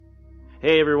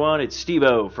Hey everyone, it's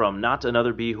Steve-O from Not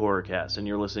Another Bee Horrorcast, and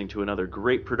you're listening to another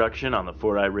great production on the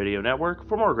 4i Radio Network.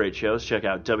 For more great shows, check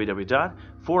out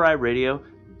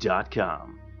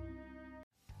www.4iradio.com.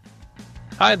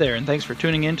 Hi there, and thanks for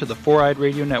tuning in to the 4i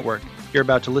Radio Network. You're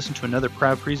about to listen to another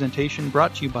proud presentation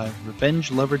brought to you by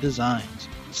Revenge Lover Designs.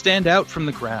 Stand out from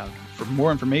the crowd. For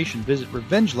more information, visit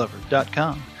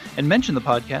revengelover.com and mention the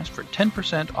podcast for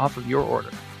 10% off of your order.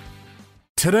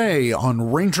 Today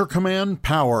on Ranger Command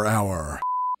Power Hour.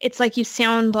 It's like you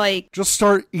sound like... Just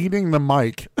start eating the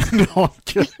mic. No, I'm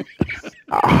kidding.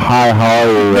 Hi, how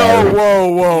are you?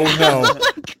 No, whoa, no.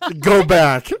 Go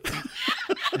back.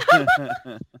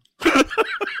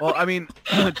 Well, I mean,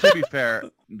 to be fair,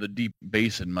 the deep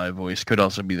bass in my voice could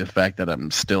also be the fact that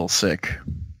I'm still sick.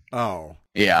 Oh.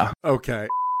 Yeah. Okay.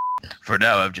 For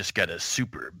now, I've just got a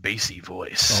super bassy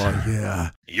voice. Oh,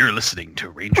 yeah. You're listening to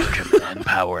Ranger Command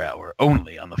Power Hour,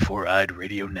 only on the 4i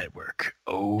Radio Network.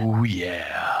 Oh,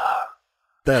 yeah.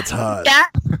 That's hot.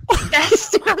 That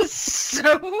sounds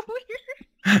so weird.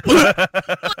 In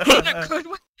a good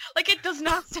way. Like, it does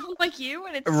not sound like you,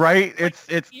 and it's... Right? Like,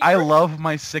 It's. I love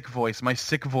my sick voice. My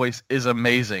sick voice is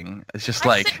amazing. It's just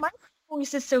my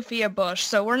voice is Sophia Bush,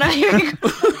 so we're not hearing...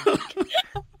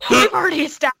 We've already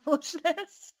established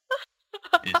this.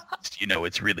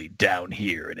 It's really down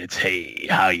here, and it's, hey,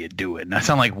 how you doing? I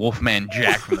sound like Wolfman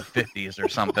Jack from the 50s or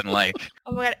something like.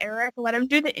 Oh my god, Eric, let him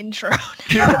do the intro.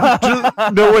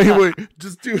 No, wait.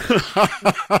 Just do...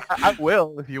 I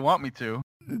will, if you want me to.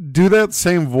 Do that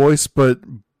same voice, but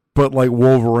like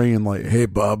Wolverine, like, hey,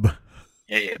 bub.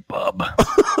 Hey, bub.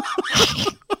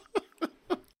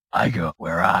 I go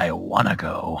where I want to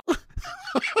go.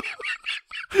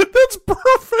 That's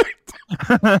perfect.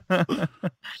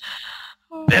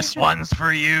 This one's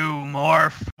for you,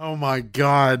 Morph. Oh my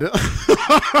god.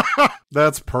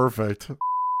 That's perfect.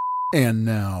 And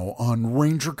now on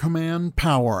Ranger Command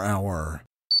Power Hour.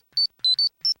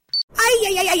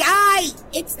 Aye!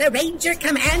 It's the Ranger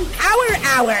Command Power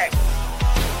Hour!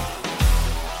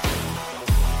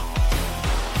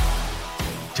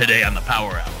 Today on the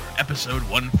Power Hour, episode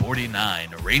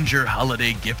 149, Ranger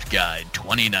Holiday Gift Guide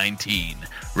 2019,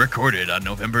 recorded on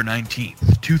November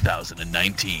 19th,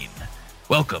 2019.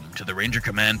 Welcome to the Ranger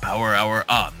Command Power Hour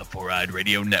on the 4i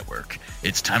Radio Network.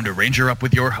 It's time to Ranger up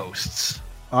with your hosts.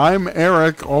 I'm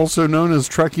Eric, also known as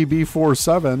Trekkie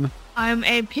B47. I'm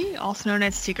AP, also known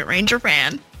as Secret Ranger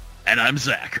Fan. And I'm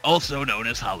Zach, also known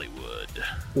as Hollywood.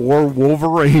 Or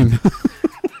Wolverine.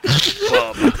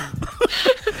 Bub.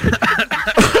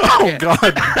 Oh,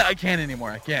 God. I can't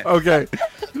anymore. I can't. Okay.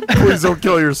 Please don't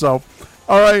kill yourself.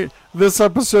 All right. This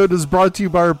episode is brought to you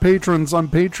by our patrons on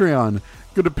Patreon.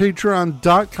 Go to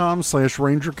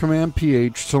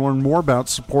patreon.com/RangerCommandPH to learn more about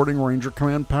supporting Ranger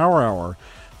Command Power Hour.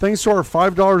 Thanks to our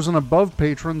 $5 and above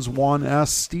patrons, Juan S.,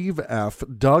 Steve F.,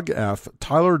 Doug F.,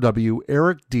 Tyler W.,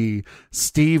 Eric D.,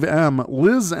 Steve M.,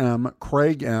 Liz M.,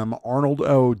 Craig M., Arnold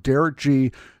O., Derek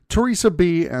G., Teresa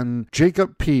B., and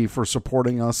Jacob P. for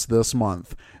supporting us this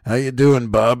month. How you doing,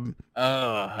 bub?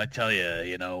 Oh, I tell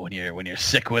you, when you're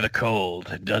sick with a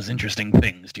cold, it does interesting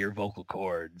things to your vocal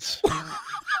cords.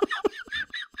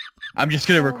 I'm just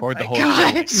going to record the whole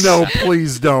thing. No,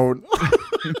 please don't.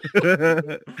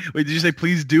 Wait, did you say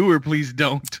please do or please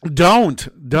don't? Don't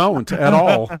at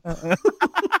all.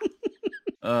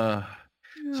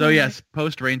 So yes,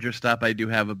 post-Ranger stop, I do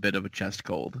have a bit of a chest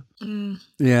cold.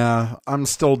 Yeah, I'm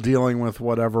still dealing with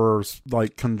whatever,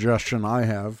 congestion I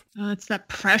have. It's that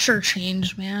pressure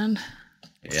change, man.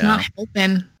 It's Yeah. not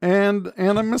helping. And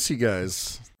I miss you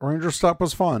guys. Ranger stop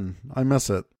was fun. I miss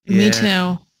it. Me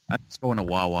too. I'm just going to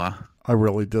Wawa. I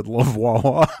really did love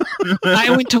Wawa. I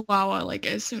went to Wawa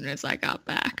as soon as I got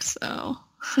back, so...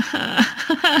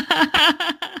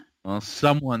 Well,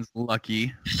 someone's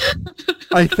lucky.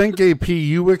 I think, AP,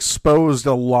 you exposed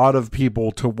a lot of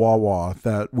people to Wawa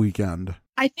that weekend.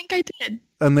 I think I did.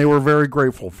 And they were very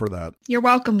grateful for that. You're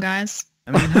welcome, guys.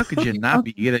 I mean, how could you not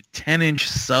be? You get a 10-inch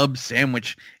sub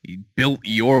sandwich built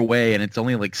your way, and it's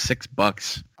only like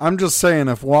 $6. I'm just saying,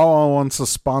 if Wawa wants to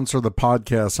sponsor the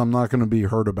podcast, I'm not going to be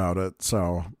hurt about it,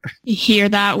 so... You hear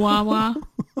that, Wawa?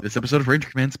 This episode of Ranger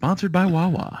Command sponsored by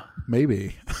Wawa.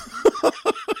 Maybe.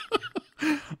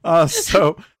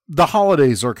 So, the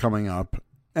holidays are coming up,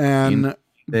 and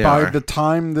the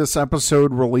time this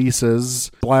episode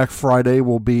releases, Black Friday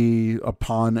will be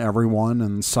upon everyone,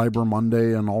 and Cyber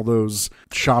Monday and all those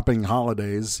shopping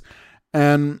holidays.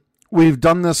 And we've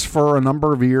done this for a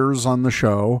number of years on the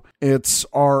show. It's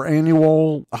our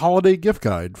annual holiday gift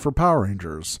guide for Power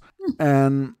Rangers.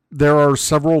 And there are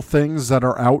several things that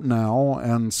are out now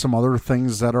and some other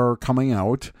things that are coming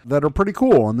out that are pretty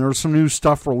cool. And there's some new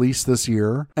stuff released this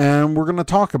year, and we're going to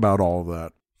talk about all of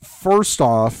that. First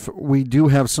off, we do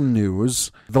have some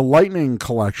news. The Lightning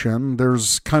Collection,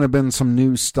 there's kind of been some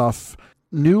new stuff,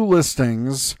 new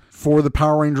listings for the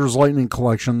Power Rangers Lightning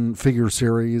Collection figure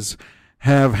series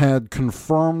have had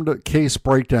confirmed case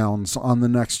breakdowns on the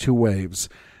next two waves.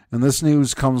 And this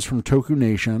news comes from Toku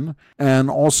Nation.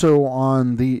 And also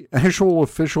on the actual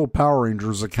official Power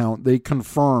Rangers account, they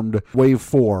confirmed Wave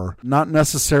 4. Not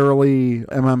necessarily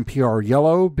MMPR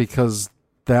Yellow, because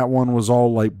that one was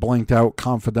all like blanked out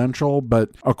confidential, but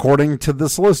according to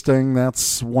this listing,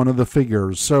 that's one of the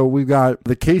figures. So we've got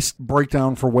the case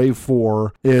breakdown for Wave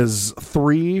 4 is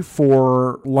 3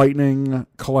 for Lightning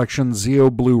Collection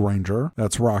Zeo Blue Ranger,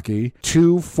 that's Rocky,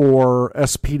 2 for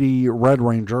SPD Red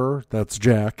Ranger, that's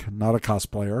Jack, not a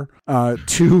cosplayer,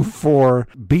 2 for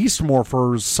Beast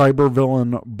Morphers Cyber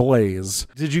Villain Blaze.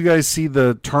 Did you guys see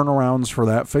the turnarounds for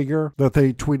that figure that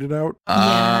they tweeted out?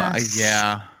 Yes.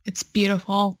 Yeah. It's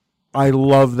beautiful. I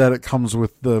love that it comes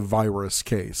with the virus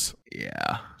case.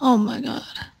 Yeah. Oh my god.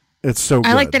 It's so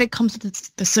good. I like that it comes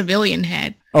with the civilian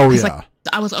head. Oh, It's yeah. like,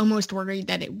 I was almost worried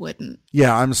that it wouldn't.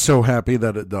 Yeah, I'm so happy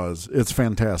that it does. It's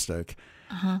fantastic.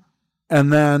 Uh-huh.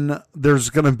 And then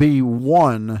there's going to be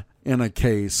one in a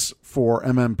case for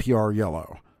MMPR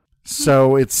Yellow.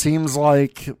 So it seems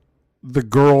like the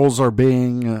girls are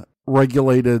being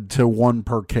regulated to one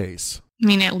per case. I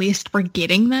mean, at least we're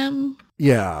getting them.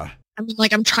 Yeah. I mean,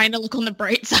 like, I'm trying to look on the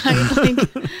bright side.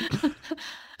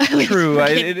 Like, True.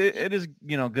 It is,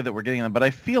 good that we're getting them, but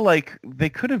I feel like they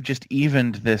could have just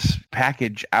evened this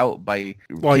package out by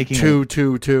Like taking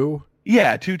 2.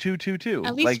 Yeah, 2.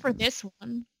 At least like, for this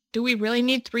one. Do we really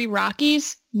need 3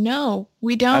 Rockies? No,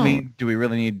 we don't. I mean, do we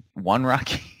really need one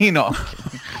Rocky? No.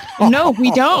 No, we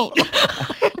don't.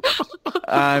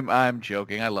 I'm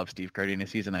joking. I love Steve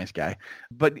Cardenas. He's a nice guy.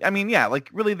 But I mean, yeah, like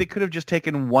really, they could have just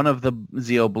taken one of the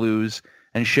Zeo Blues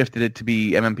and shifted it to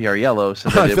be MMPR Yellow. So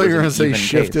that I it thought you was were going an to say even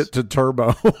shift case. it to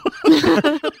Turbo,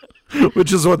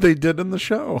 which is what they did in the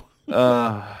show.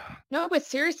 No, but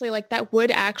seriously, like, that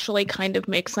would actually kind of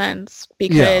make sense.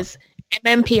 Because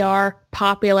MMPR,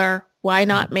 popular, why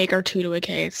not make her 2 to a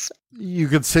case? You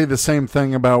could say the same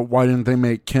thing about why didn't they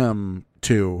make Kim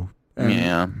 2? And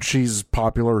Yeah. she's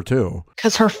popular too.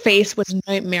 Because her face was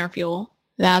nightmare fuel.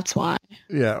 That's why.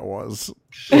 Yeah, it was.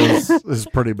 It was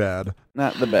pretty bad.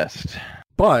 Not the best.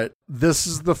 But this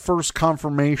is the first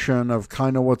confirmation of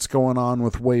kind of what's going on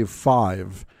with Wave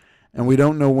 5. And we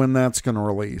don't know when that's going to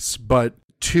release. But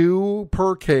 2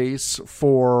 per case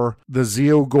for the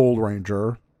Zeo Gold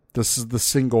Ranger. This is the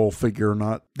single figure,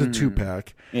 not the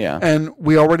 2-pack. Yeah. And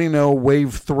we already know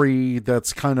Wave 3,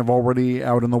 that's kind of already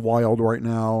out in the wild right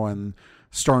now and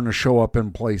starting to show up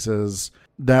in places.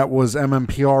 That was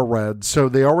MMPR Red. So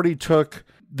they already took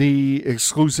the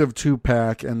exclusive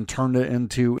 2-pack and turned it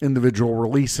into individual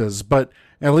releases. But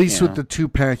at least with the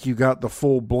 2-pack, you got the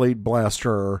full Blade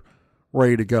Blaster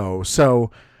ready to go.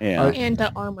 So And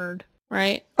the armored,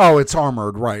 right? Oh, it's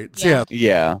armored, right. So Yeah.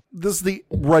 Yeah. this is the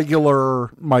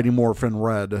regular Mighty Morphin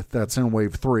Red that's in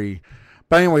Wave 3.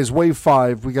 But anyways, Wave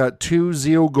 5, we got 2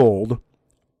 Zeo Gold,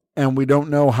 and we don't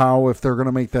know how, if they're going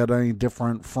to make that any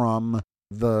different from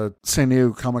the San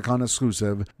Diego Comic-Con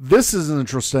exclusive. This is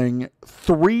interesting.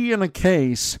 3 in a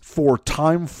case for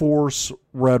Time Force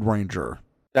Red Ranger.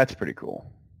 That's pretty cool.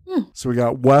 So we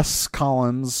got Wes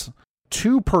Collins,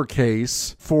 2 per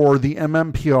case for the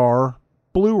MMPR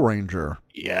Blue Ranger.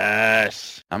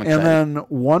 Yes. I'm excited. And then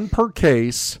 1 per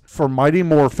case for Mighty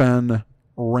Morphin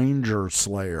Ranger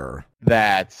Slayer.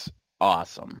 That's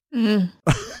awesome. Mm.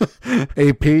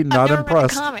 AP, not I've never read the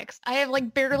impressed. comics. I have,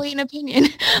 like, barely an opinion.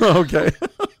 Okay.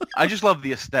 I just love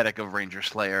the aesthetic of Ranger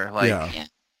Slayer. Like, Yeah.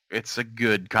 it's a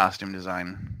good costume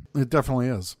design. It definitely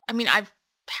is. I mean,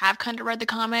 have kind of read the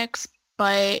comics,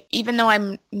 but even though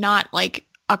I'm not, like,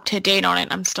 up to date on it,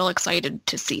 I'm still excited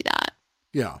to see that.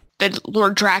 Yeah. The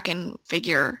Lord Draken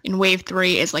figure in Wave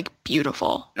 3 is, like,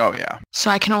 beautiful. Oh, yeah. So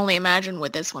I can only imagine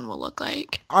what this one will look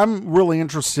like. I'm really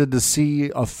interested to see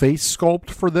a face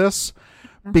sculpt for this,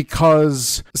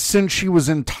 because since she was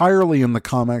entirely in the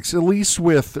comics, at least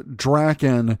with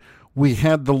Draken, we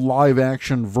had the live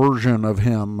action version of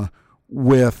him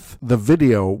with the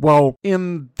video. Well,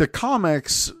 in the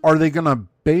comics, are they going to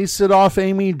base it off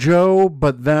Amy Jo,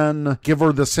 but then give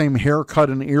her the same haircut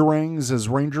and earrings as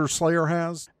Ranger Slayer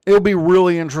has? It'll be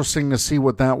really interesting to see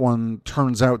what that one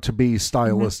turns out to be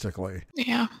stylistically.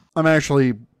 Yeah. I'm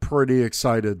actually pretty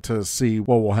excited to see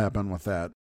what will happen with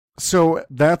that. So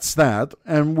that's that.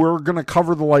 And we're going to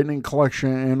cover the Lightning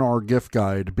Collection in our gift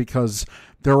guide because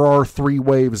there are 3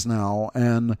 waves now,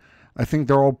 and I think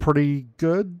they're all pretty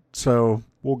good. So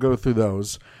we'll go through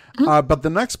those. But the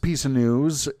next piece of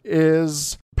news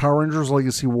is Power Rangers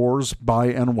Legacy Wars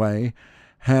by Enway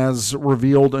has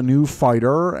revealed a new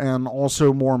fighter, and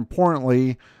also, more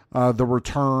importantly, the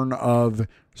return of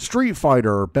Street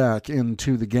Fighter back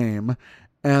into the game.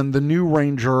 And the new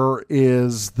Ranger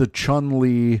is the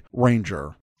Chun-Li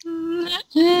Ranger.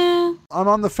 I'm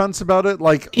on the fence about it.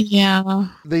 Like, yeah,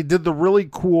 they did the really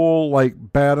cool, like,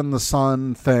 Bad in the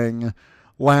Sun thing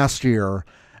last year.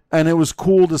 And it was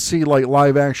cool to see, like,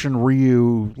 live action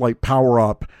Ryu, like, power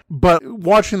up. But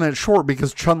watching that short,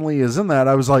 because Chun-Li is in that,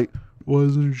 I was like, why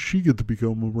doesn't she get to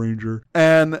become a Ranger?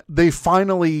 And they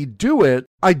finally do it.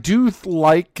 I do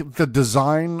like the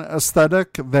design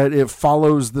aesthetic, that it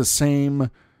follows the same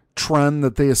trend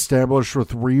that they established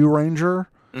with Ryu Ranger.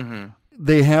 Mm-hmm.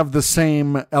 They have the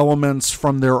same elements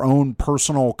from their own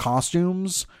personal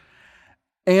costumes.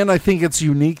 And I think it's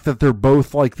unique that they're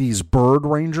both like these bird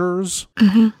rangers.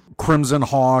 Mm-hmm. Crimson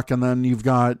Hawk, and then you've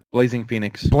got Blazing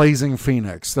Phoenix.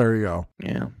 There you go.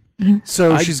 Yeah.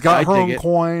 So she's got her own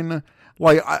coin.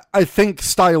 Like, I think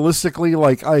stylistically,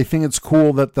 like, I think it's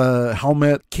cool that the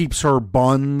helmet keeps her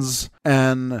buns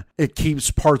and it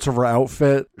keeps parts of her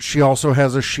outfit. She also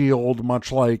has a shield,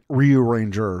 much like Ryu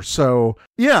Ranger. So,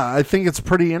 yeah, I think it's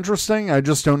pretty interesting. I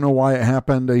just don't know why it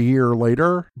happened a year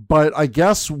later. But I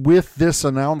guess with this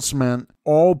announcement,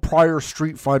 all prior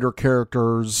Street Fighter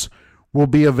characters will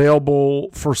be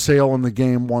available for sale in the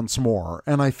game once more.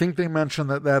 And I think they mentioned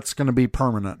that that's going to be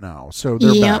permanent now. So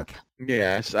they're back.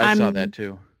 Yeah, I saw that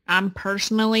too. I'm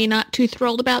personally not too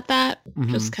thrilled about that,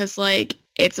 just because, like,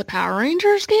 it's a Power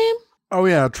Rangers game. Oh,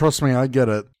 yeah, trust me, I get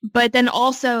it. But then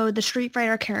also, the Street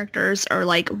Fighter characters are,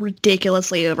 like,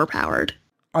 ridiculously overpowered.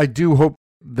 I do hope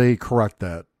they correct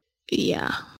that.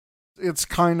 Yeah. It's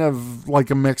kind of like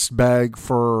a mixed bag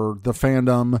for the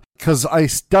fandom, because I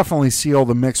definitely see all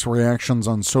the mixed reactions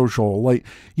on social. Like,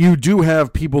 you do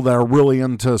have people that are really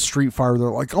into Street Fighter.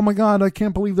 They're like, oh my God, I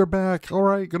can't believe they're back. All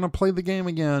right, gonna play the game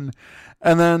again.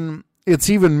 And then it's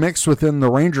even mixed within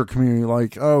the Ranger community.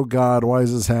 Like, oh God, why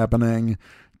is this happening?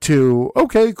 To,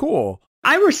 okay, cool.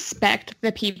 I respect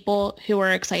the people who are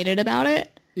excited about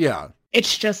it. Yeah.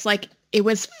 It's just like, it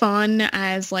was fun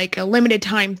as like a limited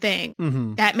time thing.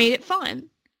 Mm-hmm. That made it fun.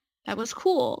 That was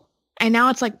cool. And now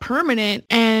it's like permanent.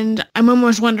 And I'm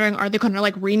almost wondering, are they going to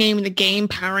like rename the game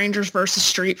Power Rangers versus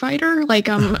Street Fighter? Like,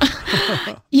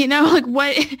 you know, like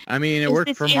what? I mean, it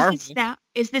worked for Marvel.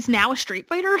 Is this now a Street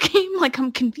Fighter game? Like,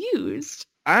 I'm confused.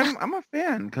 I'm a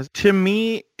fan because to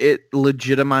me, it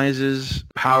legitimizes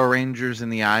Power Rangers in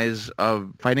the eyes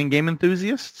of fighting game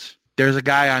enthusiasts. There's a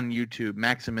guy on YouTube,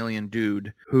 Maximilian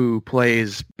Dude, who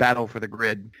plays Battle for the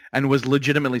Grid and was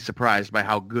legitimately surprised by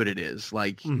how good it is,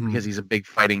 like, because he's a big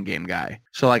fighting game guy.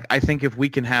 So, like, I think if we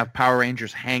can have Power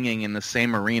Rangers hanging in the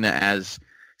same arena as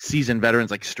seasoned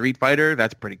veterans like Street Fighter,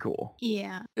 that's pretty cool.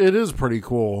 Yeah. It is pretty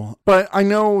cool. But I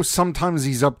know sometimes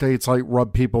these updates, like,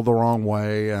 rub people the wrong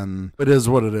way, and it is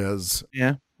what it is.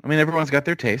 Yeah. I mean, everyone's got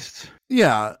their tastes.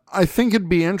 Yeah, I think it'd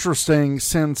be interesting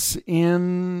since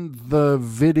in the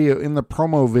video, in the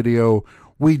promo video,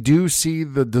 we do see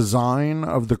the design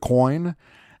of the coin,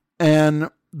 and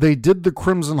they did the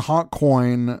Crimson Hawk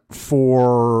coin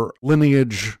for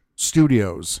Lineage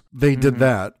Studios. They did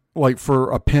that, like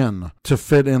for a pin to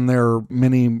fit in their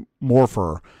mini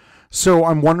morpher. So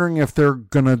I'm wondering if they're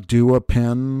going to do a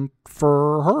pin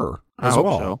for her as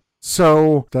well. So.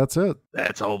 So that's it.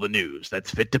 That's all the news that's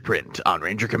fit to print on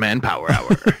Ranger Command Power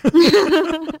Hour.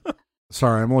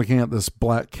 Sorry, I'm looking at this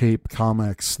Black Cape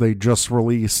Comics. They just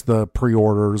released the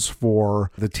pre-orders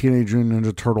for the Teenage Mutant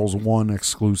Ninja Turtles 1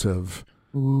 exclusive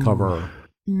cover.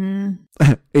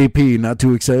 AP, not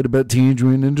too excited about Teenage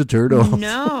Mutant Ninja Turtles.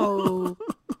 No.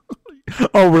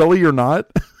 Oh, really? You're not?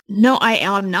 No, I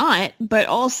am not. But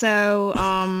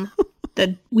also,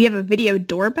 we have a video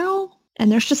doorbell.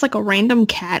 And there's just like a random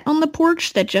cat on the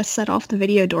porch that just set off the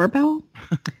video doorbell.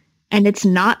 And it's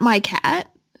not my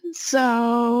cat.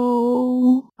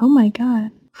 So, oh my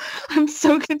God. I'm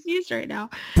so confused right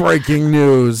now. Breaking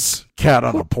news. Cat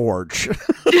on a porch.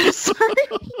 Sorry.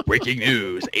 Breaking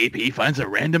news. AP finds a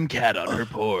random cat on her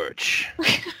porch.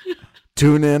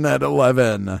 Tune in at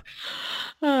 11.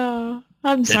 Oh,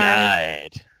 I'm sorry.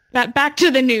 Denied. Back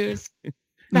to the news.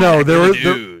 No,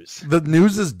 news. The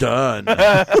news is done.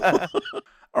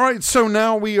 All right, so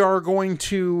now we are going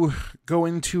to go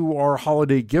into our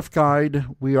holiday gift guide.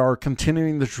 We are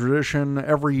continuing the tradition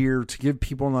every year to give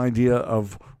people an idea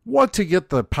of what to get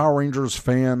the Power Rangers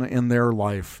fan in their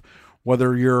life.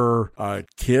 Whether you're a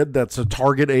kid that's a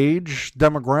target age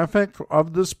demographic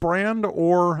of this brand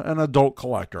or an adult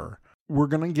collector. We're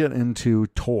going to get into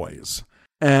toys.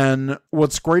 And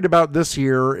what's great about this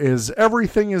year is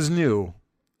everything is new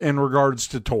in regards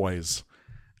to toys.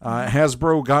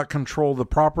 Hasbro got control of the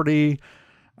property.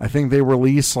 I think they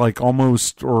released like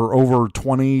almost or over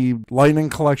 20 Lightning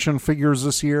Collection figures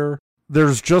this year.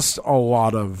 There's just a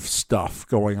lot of stuff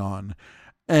going on.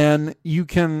 And you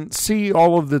can see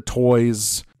all of the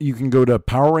toys. You can go to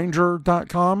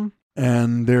PowerRanger.com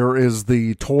and there is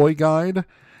the toy guide.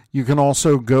 You can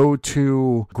also go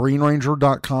to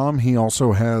GreenRanger.com. He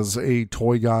also has a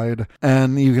toy guide.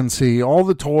 And you can see all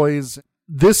the toys.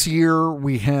 This year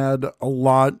we had a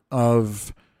lot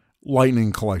of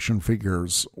Lightning Collection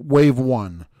figures. Wave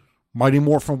 1, Mighty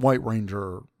Morphin White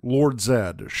Ranger, Lord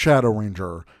Zed, Shadow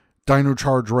Ranger, Dino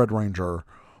Charge Red Ranger.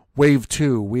 Wave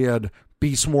 2, we had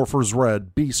Beast Morphers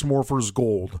Red, Beast Morphers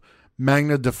Gold,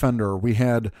 Magna Defender. We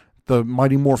had the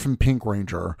Mighty Morphin Pink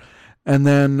Ranger. And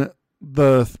then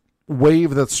the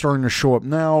wave that's starting to show up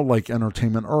now, like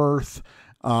Entertainment Earth,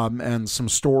 and some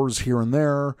stores here and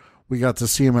there. We got to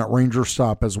see them at Ranger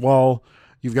Stop as well.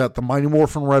 You've got the Mighty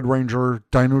Morphin Red Ranger,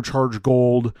 Dino Charge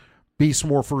Gold, Beast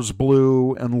Morphers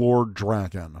Blue, and Lord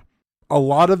Dragon. A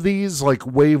lot of these, like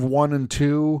Wave 1 and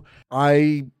 2,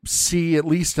 I see, at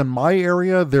least in my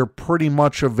area, they're pretty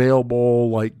much available,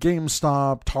 like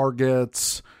GameStop,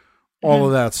 Targets, all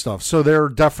of that stuff. So they're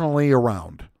definitely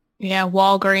around. Yeah,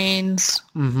 Walgreens.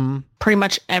 Pretty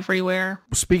much everywhere.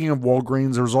 Speaking of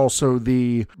Walgreens, there's also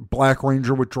the Black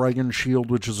Ranger with Dragon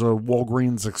Shield, which is a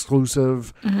Walgreens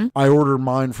exclusive. I ordered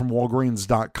mine from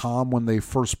Walgreens.com when they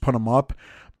first put them up,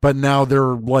 but now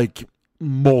they're like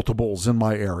multiples in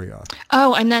my area.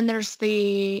 Oh, and then there's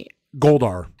the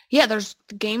Goldar. Yeah, there's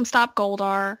the GameStop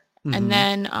Goldar, and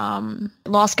then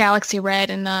Lost Galaxy Red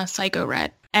and Psycho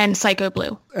Red and Psycho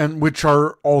Blue, and which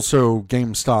are also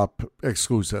GameStop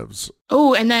exclusives.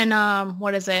 Oh, and then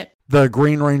what is it? The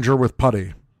Green Ranger with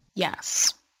Putty.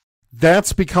 Yes,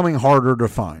 that's becoming harder to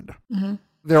find.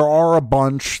 There are a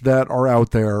bunch that are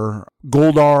out there.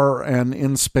 Goldar and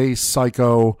In Space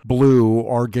Psycho Blue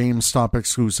are GameStop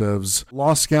exclusives.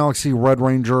 Lost Galaxy Red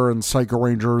Ranger and Psycho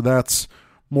Ranger, that's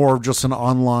more of just an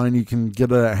online. You can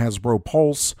get it at Hasbro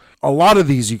Pulse. A lot of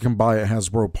these you can buy at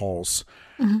Hasbro Pulse.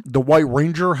 The White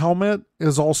Ranger helmet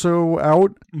is also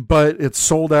out, but it's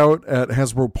sold out at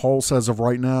Hasbro Pulse as of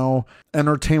right now.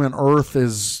 Entertainment Earth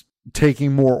is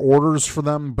taking more orders for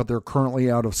them, but they're currently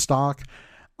out of stock.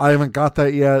 I haven't got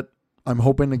that yet. I'm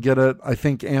hoping to get it. I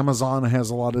think Amazon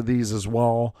has a lot of these as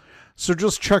well. So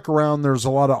just check around. There's a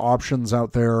lot of options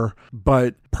out there.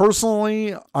 But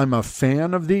personally, I'm a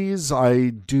fan of these. I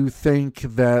do think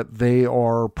that they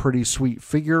are pretty sweet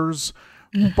figures.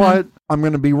 But I'm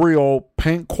going to be real.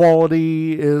 Paint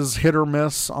quality is hit or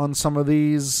miss on some of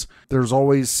these. There's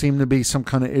always seemed to be some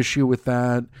kind of issue with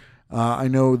that. I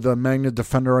know the Magna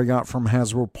Defender I got from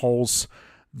Hasbro Pulse,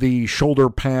 the shoulder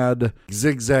pad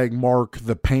zigzag mark,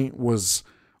 the paint was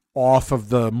off of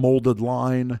the molded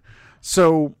line.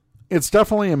 So it's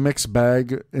definitely a mixed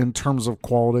bag in terms of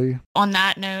quality. On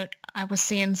that note, I was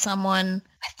seeing someone,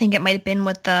 I think it might have been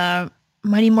with the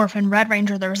Mighty Morphin Red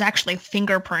Ranger, there was actually a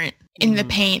fingerprint in the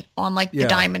paint on like the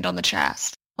diamond on the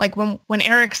chest. Like when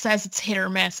Eric says it's hit or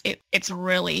miss, it's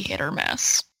really hit or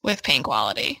miss with paint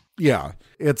quality. Yeah,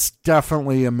 it's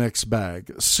definitely a mixed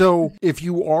bag. So if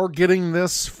you are getting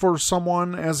this for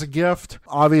someone as a gift,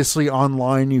 obviously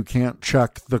online you can't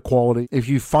check the quality. If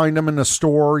you find them in a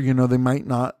store, you know, they might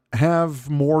not have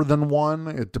more than one.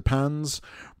 It depends.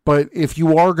 But if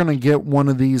you are going to get one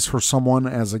of these for someone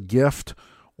as a gift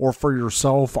or for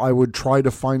yourself, I would try to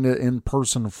find it in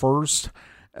person first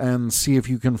and see if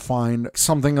you can find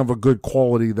something of a good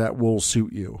quality that will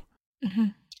suit you.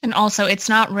 And also, it's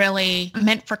not really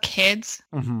meant for kids.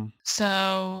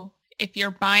 So if you're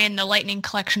buying the Lightning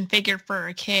Collection figure for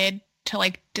a kid to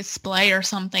like display or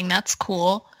something, that's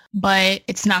cool. But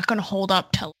it's not going to hold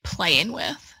up to playing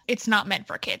with. It's not meant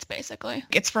for kids, basically.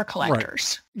 It's for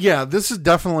collectors. Right. Yeah, this is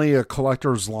definitely a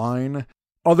collector's line.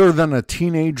 Other than a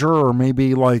teenager or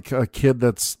maybe like a kid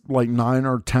that's like 9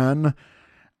 or 10,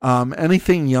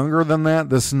 anything younger than that,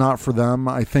 this is not for them.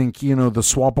 I think, you know, the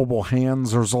swappable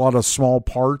hands, there's a lot of small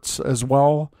parts as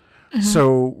well.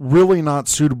 So really not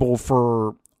suitable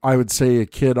for, I would say, a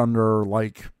kid under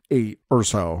like 8 or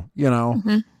so, you know?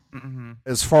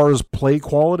 As far as play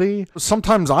quality,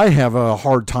 sometimes I have a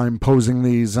hard time posing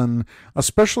these, and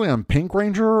especially on Pink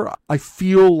Ranger, I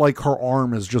feel like her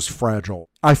arm is just fragile.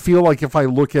 I feel like if I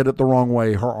look at it the wrong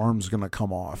way, her arm's going to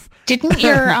come off. Didn't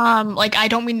your, I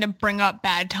don't mean to bring up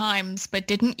bad times, but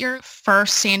didn't your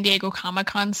first San Diego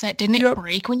Comic-Con set, didn't it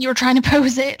break when you were trying to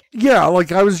pose it? Yeah,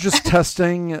 like I was just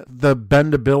testing the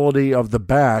bendability of the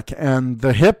back, and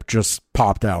the hip just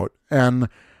popped out, and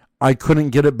I couldn't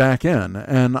get it back in,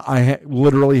 and I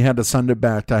literally had to send it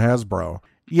back to Hasbro.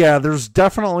 Yeah, there's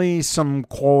definitely some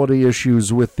quality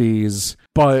issues with these,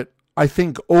 but I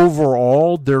think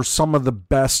overall, they're some of the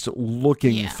best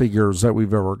looking figures that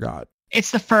we've ever got.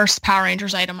 It's the first Power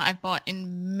Rangers item I've bought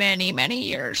in many, many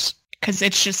years, because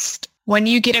it's just, when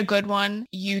you get a good one,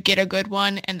 you get a good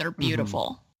one, and they're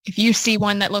beautiful. If you see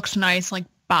one that looks nice, like,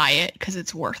 buy it because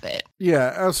it's worth it.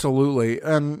 Yeah, absolutely.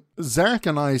 And Zach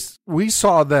and I, we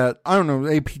saw that, I don't know,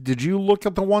 AP, did you look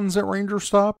at the ones at Ranger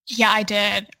Stop? Yeah, I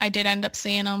did. I did end up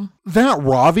seeing them. That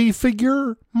Ravi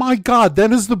figure, my God,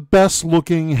 that is the best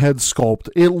looking head sculpt.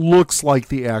 It looks like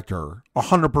the actor,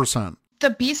 100%.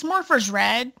 The Beast Morphers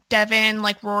Red, Devin,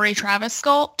 like Rory Travis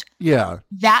sculpt. Yeah.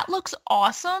 That looks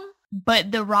awesome,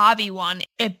 but the Ravi one,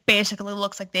 it basically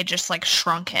looks like they just like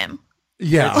shrunk him.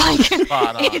 Yeah.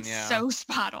 It's so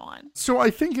spot on. So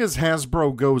I think as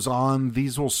Hasbro goes on,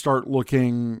 these will start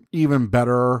looking even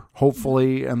better,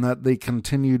 hopefully, and that they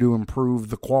continue to improve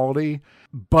the quality.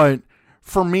 But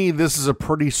for me, this is a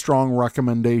pretty strong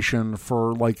recommendation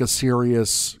for like a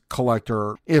serious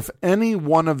collector. If any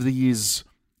one of these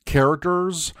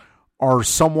characters are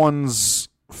someone's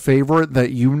favorite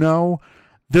that you know,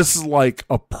 this is like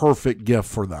a perfect gift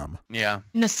for them. Yeah.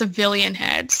 And the civilian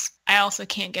heads, I also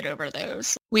can't get over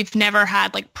those. We've never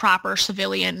had like proper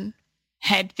civilian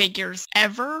head figures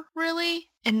ever, really.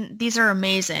 And these are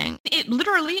amazing. It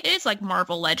literally is like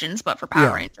Marvel Legends, but for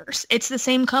Power Rangers. It's the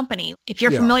same company. If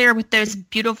you're familiar with those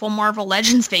beautiful Marvel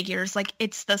Legends figures, like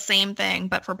it's the same thing,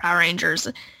 but for Power Rangers.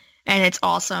 And it's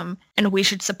awesome. And we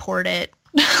should support it.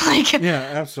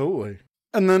 Yeah, absolutely.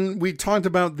 And then we talked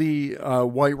about the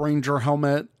White Ranger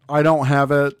helmet. I don't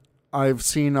have it. I've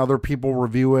seen other people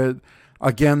review it.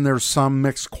 Again, there's some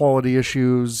mixed quality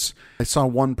issues. I saw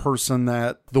one person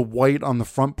that the white on the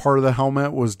front part of the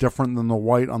helmet was different than the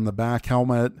white on the back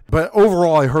helmet. But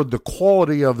overall, I heard the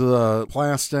quality of the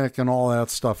plastic and all that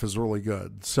stuff is really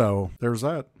good. So there's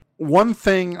that. One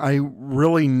thing I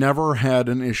really never had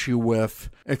an issue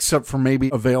with, except for maybe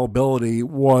availability,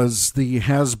 was the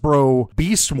Hasbro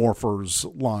Beast Morphers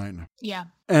line. Yeah.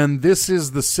 And this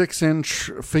is the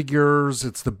 6-inch figures.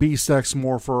 It's the Beast X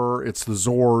Morpher. It's the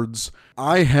Zords.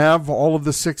 I have all of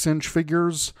the 6-inch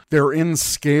figures. They're in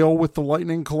scale with the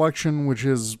Lightning Collection, which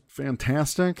is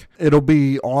fantastic. It'll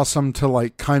be awesome to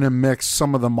like kind of mix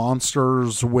some of the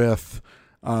monsters with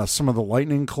some of the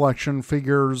Lightning Collection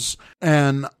figures.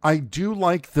 And I do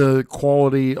like the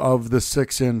quality of the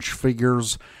 6-inch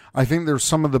figures. I think they're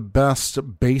some of the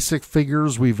best basic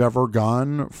figures we've ever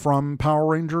gotten from Power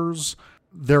Rangers.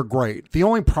 They're great. The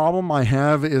only problem I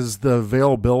have is the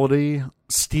availability.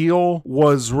 Steel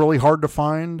was really hard to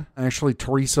find. Actually,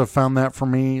 Teresa found that for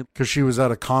me because she was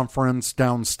at a conference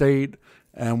downstate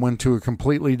and went to a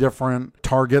completely different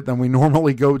Target than we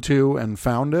normally go to and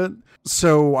found it.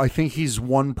 So I think he's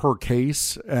one per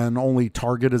case and only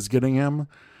Target is getting him.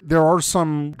 There are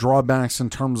some drawbacks in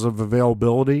terms of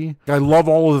availability. I love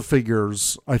all of the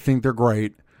figures. I think they're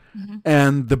great. Mm-hmm.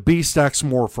 And the Beast X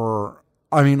Morpher,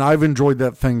 I mean, I've enjoyed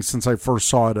that thing since I first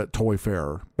saw it at Toy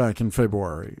Fair back in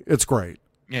February. It's great.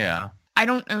 Yeah. I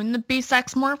don't own the Beast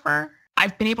X Morpher.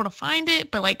 I've been able to find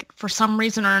it, but like for some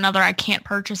reason or another, I can't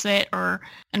purchase it.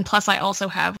 And plus I also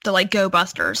have the like Go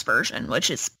Busters version,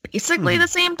 which is basically the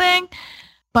same thing.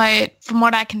 But from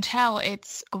what I can tell,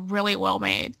 it's really well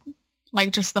made.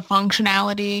 Like just the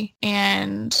functionality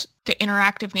and the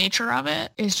interactive nature of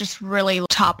it is just really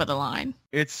top of the line.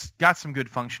 It's got some good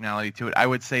functionality to it. I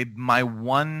would say my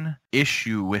one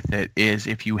issue with it is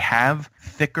if you have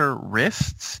thicker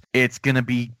wrists, it's going to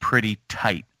be pretty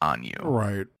tight on you.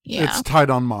 Right. Yeah. It's tight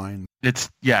on mine. It's,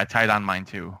 tight on mine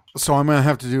too. So I'm going to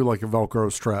have to do like a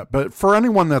Velcro strap. But for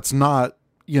anyone that's not,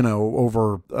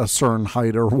 over a certain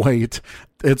height or weight,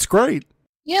 it's great.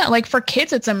 Yeah, like for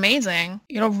kids, it's amazing.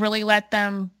 It'll really let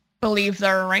them believe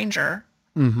they're a ranger.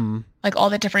 Mm-hmm. Like all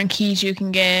the different keys you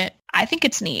can get. I think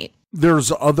it's neat.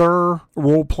 There's other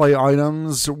role play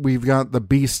items. We've got the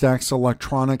Beast X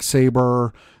electronic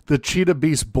saber, the Cheetah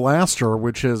Beast blaster,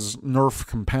 which is Nerf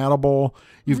compatible.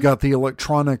 You've got the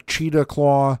electronic Cheetah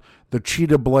claw, the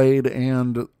Cheetah blade,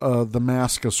 and the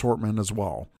mask assortment as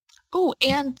well. Oh,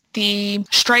 and the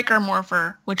Striker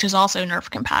Morpher, which is also Nerf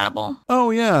compatible. Oh,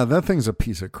 yeah, that thing's a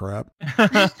piece of crap.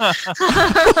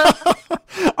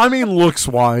 I mean,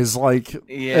 looks-wise, like, at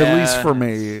least for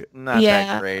me. Not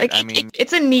that great. Like, I mean,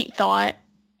 it's a neat thought,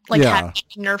 like Yeah. having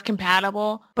it Nerf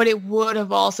compatible, but it would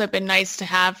have also been nice to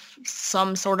have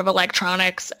some sort of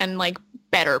electronics and, like,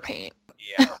 better paint.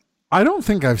 yeah. I don't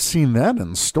think I've seen that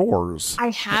in stores. I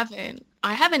haven't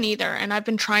either, and I've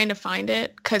been trying to find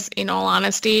it because, in all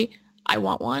honesty, I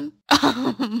want one.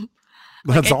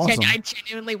 That's I awesome. I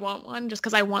genuinely want one just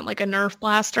because I want like a Nerf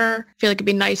blaster. I feel like it'd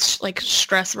be nice, like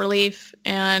stress relief,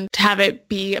 and to have it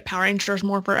be a Power Rangers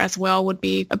Morpher as well would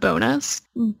be a bonus.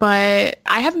 But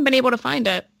I haven't been able to find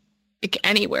it like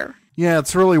anywhere. Yeah,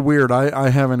 it's really weird. I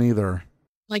haven't either.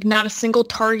 Like not a single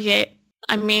Target.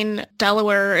 I mean,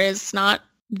 Delaware is not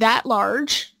that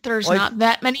large. There's Like- not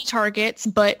that many Targets,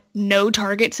 but no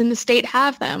Targets in the state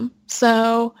have them.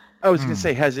 So I was going to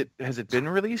say, has it been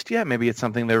released yet? Maybe it's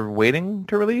something they're waiting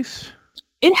to release?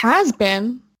 it has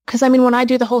been. Because, I mean, when I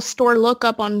do the whole store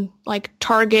lookup on, like,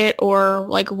 Target or,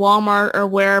 like, Walmart or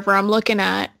wherever I'm looking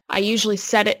at, I usually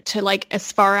set it to, like,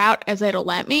 as far out as it'll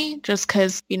let me, just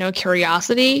because, you know,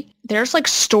 curiosity. There's, like,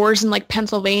 stores in, like,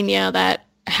 Pennsylvania that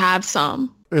have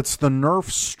some. It's the Nerf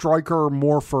Striker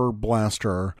Morpher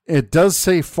Blaster. It does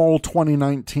say fall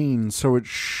 2019, so it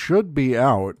should be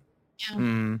out. Yeah.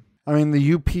 Hmm. I mean,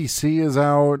 the UPC is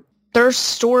out. There's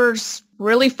stores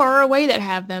really far away that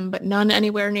have them, but none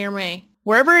anywhere near me.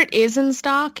 Wherever it is in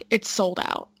stock, it's sold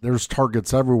out. There's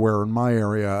Targets everywhere in my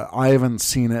area. I haven't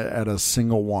seen it at a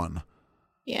single one.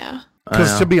 Yeah.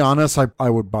 Because to be honest, I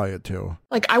would buy it too.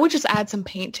 Like, I would just add some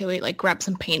paint to it, like grab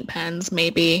some paint pens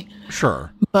maybe.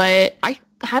 Sure. But I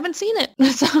haven't seen it.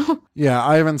 So Yeah,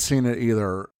 I haven't seen it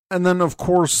either. And then, of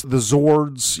course, the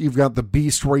Zords. You've got the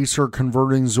Beast Racer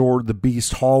Converting Zord, the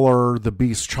Beast Hauler, the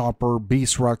Beast Chopper,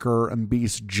 Beast Wrecker, and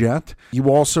Beast Jet. You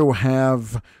also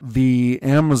have the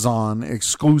Amazon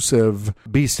exclusive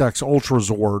Beast X Ultra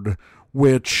Zord,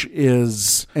 which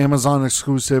is Amazon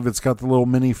exclusive. It's got the little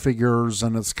minifigures,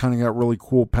 and it's kind of got really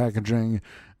cool packaging.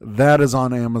 That is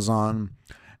on Amazon.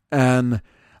 And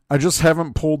I just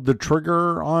haven't pulled the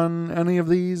trigger on any of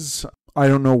these. I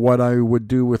don't know what I would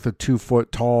do with a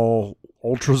 2-foot tall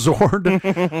Ultra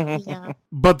Zord. yeah.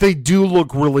 But they do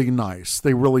look really nice.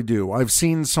 They really do. I've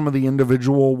seen some of the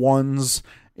individual ones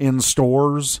in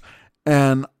stores,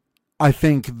 and I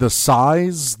think the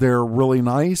size, they're really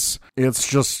nice. It's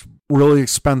just really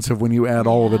expensive when you add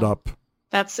all of it up.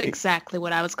 That's exactly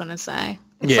what I was going to say.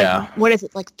 It's Yeah. like, what is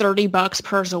it, like $30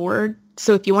 per Zord?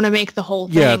 So if you want to make the whole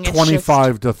thing, Yeah, it's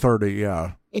 25 to 30,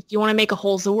 yeah. if you want to make a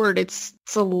whole Zord, it's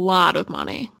a lot of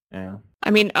money. Yeah.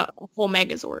 I mean, a whole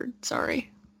Megazord.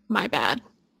 Sorry. My bad.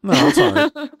 No, it's all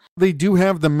right. They do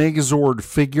have the Megazord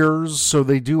figures, so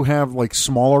they do have like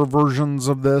smaller versions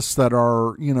of this that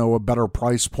are, you know, a better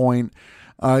price point.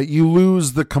 You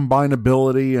lose the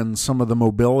combinability and some of the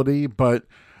mobility, but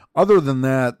other than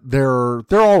that, they're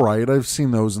all right. I've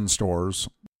seen those in stores.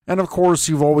 And of course,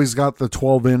 you've always got the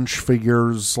 12-inch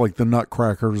figures like the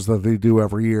Nutcrackers that they do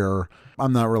every year.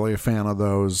 I'm not really a fan of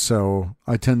those, so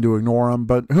I tend to ignore them,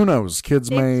 but who knows? Kids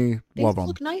may They love them.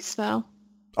 look nice, though.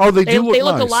 Oh, they do look They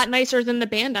look nice. a lot nicer than the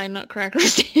Bandai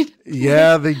Nutcrackers did.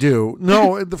 Yeah, they do.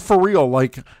 No, for real.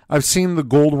 Like, I've seen the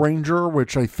Gold Ranger,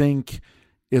 which I think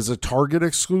is a Target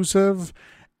exclusive,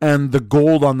 and the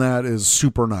gold on that is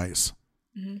super nice.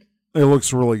 Mm-hmm. It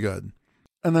looks really good.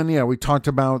 And then, yeah, we talked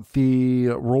about the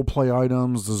role-play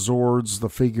items, the Zords, the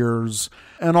figures,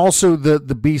 and also the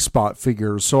B-Spot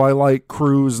figures. So I like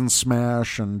Cruz and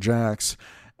Smash and Jax.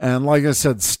 And like I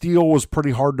said, Steel was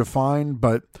pretty hard to find,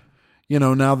 but, you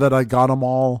know, now that I got them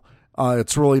all,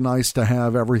 it's really nice to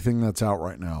have everything that's out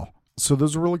right now. So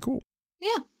those are really cool.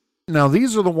 Yeah. Now,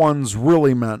 these are the ones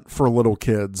really meant for little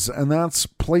kids, and that's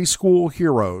Play School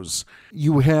Heroes.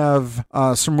 You have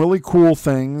some really cool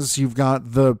things. You've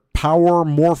got the Power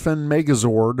Morphin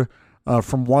Megazord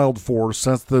from Wild Force.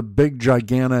 That's the big,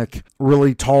 gigantic,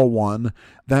 really tall one.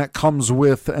 That comes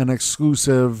with an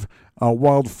exclusive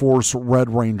Wild Force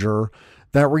Red Ranger.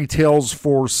 That retails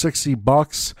for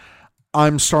 $60.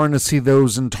 I'm starting to see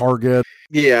those in Target.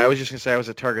 Yeah, I was just going to say I was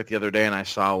at Target the other day and I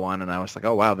saw one and I was like,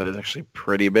 oh, wow, that is actually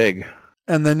pretty big.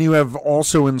 And then you have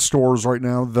also in stores right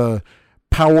now the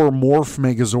Power Morph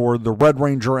Megazord, the Red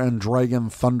Ranger and Dragon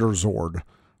Thunder Zord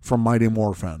from Mighty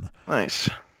Morphin. Nice.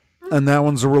 And that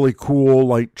one's a really cool,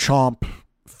 like, chomp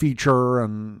feature,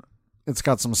 and it's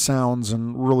got some sounds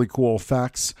and really cool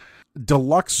effects.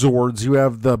 Deluxe Zords, you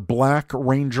have the Black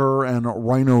Ranger and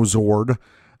Rhino Zord,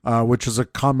 which is a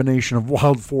combination of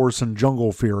Wild Force and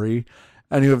Jungle Fury.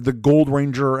 And you have the Gold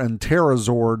Ranger and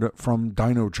Terrazord from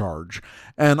Dino Charge.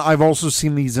 And I've also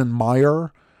seen these in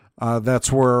Meijer.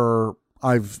 That's where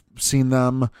I've seen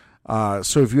them.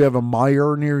 So if you have a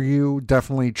Meijer near you,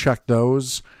 definitely check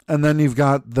those. And then you've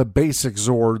got the basic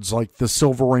Zords, like the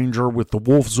Silver Ranger with the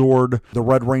Wolf Zord, the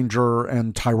Red Ranger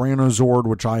and Tyrannosaurus,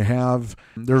 which I have.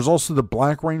 There's also the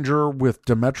Black Ranger with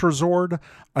Dimetrazord.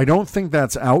 I don't think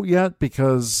that's out yet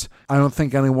because I don't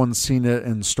think anyone's seen it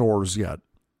in stores yet.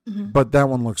 But that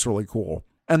one looks really cool.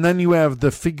 And then you have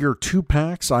the figure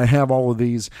 2-packs. I have all of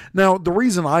these. Now, the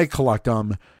reason I collect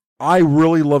them, I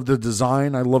really love the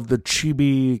design. I love the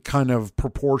chibi kind of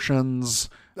proportions.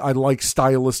 I like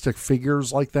stylistic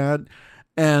figures like that.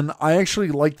 And I actually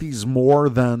like these more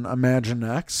than Imagine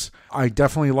X. I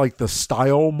definitely like the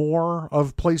style more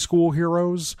of Play School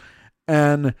Heroes.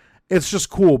 And it's just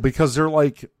cool because they're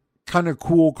like kind of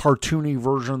cool cartoony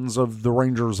versions of the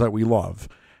Rangers that we love.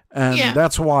 And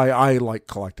that's why I like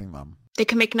collecting them. They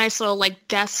can make nice little like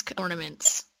desk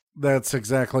ornaments. That's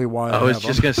exactly why I was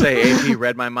just going to say, AP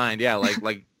read my mind. Yeah,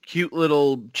 like cute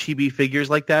little chibi figures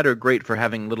like that are great for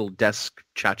having little desk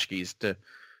tchotchkes to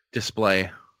display.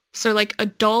 So like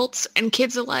adults and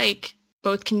kids alike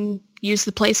both can use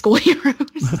the Play School Heroes.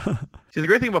 See, the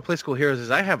great thing about Play School Heroes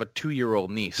is I have a 2-year-old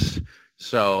niece.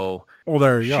 So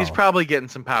there you go. She's probably getting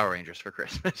some Power Rangers for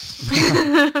Christmas.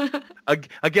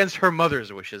 Against her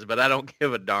mother's wishes, but I don't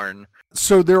give a darn.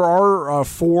 So there are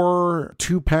 4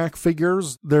 2-pack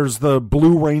figures. There's the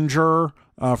Blue Ranger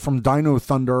from Dino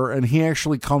Thunder, and he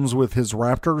actually comes with his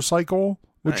Raptor cycle,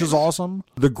 which is awesome.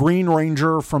 The Green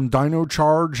Ranger from Dino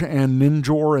Charge and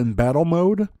Ninjor in Battle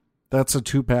Mode. That's a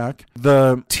 2-pack.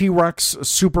 The T-Rex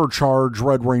Supercharge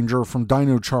Red Ranger from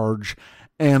Dino Charge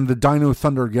and the Dino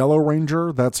Thunder Yellow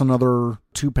Ranger. That's another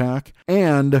 2-pack.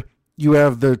 And you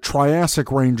have the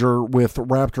Triassic Ranger with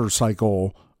Raptor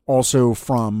Cycle, also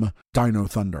from Dino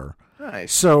Thunder.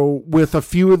 Nice. So with a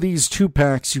few of these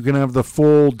 2-packs, you can have the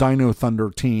full Dino Thunder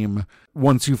team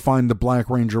once you find the Black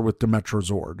Ranger with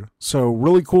Dimetrazord. So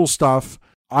really cool stuff.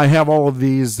 I have all of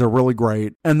these. They're really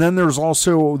great. And then there's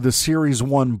also the Series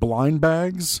 1 blind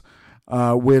bags,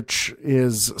 which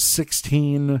is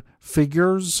 16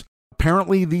 figures.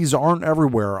 Apparently, these aren't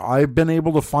everywhere. I've been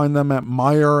able to find them at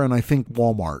Meijer and I think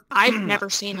Walmart. I've never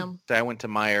seen them. I went to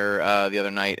Meijer the other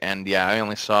night, and I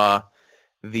only saw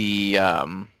the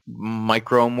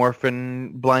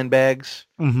Micromorphin blind bags.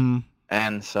 Mm-hmm.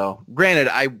 And so, granted,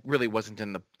 I really wasn't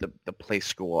in the Play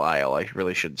School aisle. I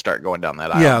really should start going down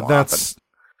that aisle. Yeah,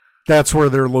 that's where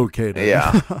they're located.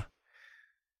 Yeah.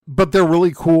 But they're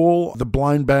really cool. The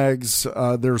blind bags,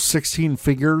 there's 16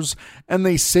 figures, and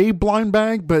they say blind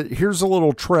bag, but here's a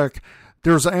little trick.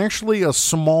 There's actually a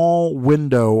small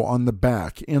window on the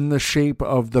back in the shape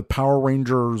of the Power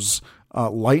Rangers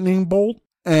lightning bolt,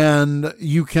 and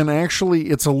you can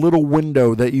actually, it's a little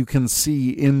window that you can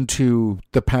see into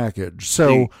the package.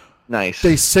 So nice.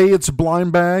 They say it's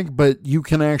blind bag, but you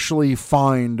can actually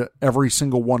find every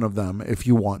single one of them if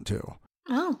you want to.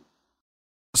 Oh.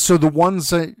 So the ones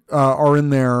that are in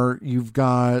there, you've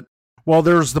got,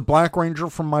 there's the Black Ranger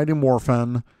from Mighty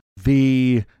Morphin,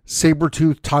 the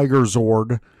Sabertooth Tiger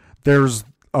Zord, there's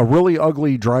a really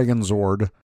ugly Dragon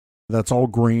Zord that's all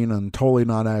green and totally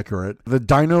not accurate, the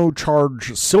Dino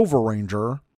Charge Silver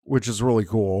Ranger, which is really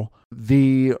cool,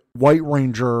 the White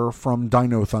Ranger from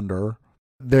Dino Thunder,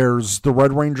 there's the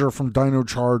Red Ranger from Dino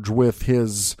Charge with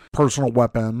his personal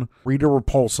weapon, Rita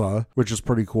Repulsa, which is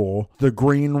pretty cool. The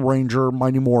Green Ranger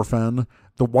Mighty Morphin,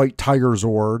 the White Tiger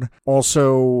Zord.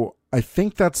 Also, I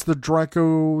think that's the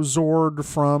Draco Zord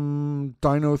from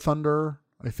Dino Thunder.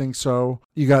 I think so.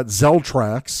 You got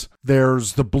Zeltrax.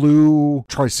 There's the Blue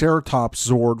Triceratops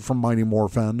Zord from Mighty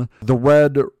Morphin. The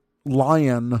Red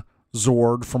Lion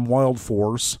Zord from Wild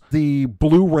Force, the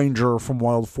Blue Ranger from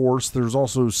Wild Force. There's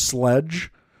also Sledge,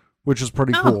 which is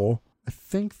pretty cool. I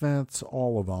think that's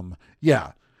all of them.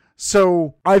 Yeah.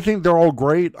 So I think they're all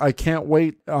great. I can't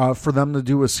wait for them to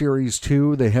do a Series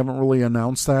 2. They haven't really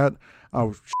announced that. I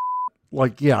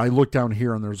look down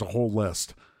here and there's a whole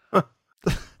list.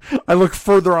 I look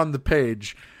further on the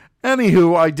page.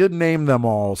 Anywho, I did name them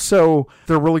all. So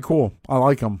they're really cool. I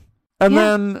like them. And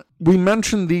then we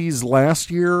mentioned these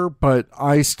last year, but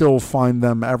I still find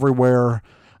them everywhere.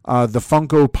 The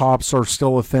Funko Pops are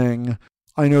still a thing.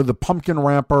 I know the Pumpkin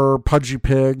Wrapper, Pudgy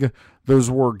Pig, those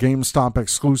were GameStop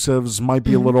exclusives, might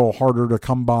be a little harder to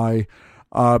come by.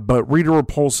 But Rita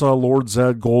Repulsa, Lord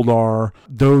Zed, Goldar,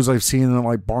 those I've seen in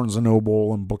like Barnes &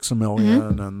 Noble and Books A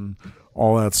Million and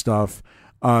all that stuff.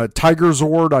 Tiger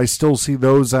Zord, I still see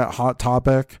those at Hot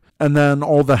Topic. And then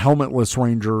all the helmetless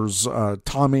Rangers,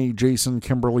 Tommy, Jason,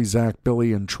 Kimberly, Zach,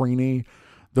 Billy, and Trini.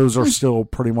 Those are still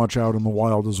pretty much out in the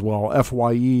wild as well.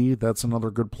 FYE, that's another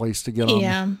good place to get them.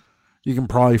 Yeah. You can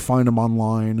probably find them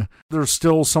online. There's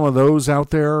still some of those out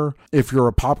there. If you're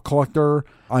a pop collector,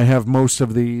 I have most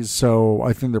of these, so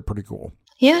I think they're pretty cool.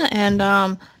 Yeah,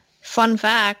 and fun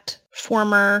fact,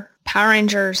 former Power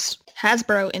Rangers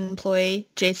Hasbro employee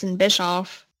Jason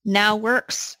Bischoff now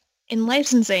works in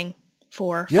licensing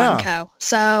for Funko.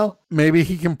 So maybe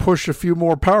he can push a few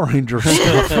more Power Rangers.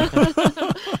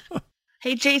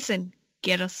 Hey, Jason,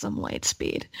 get us some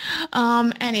Lightspeed.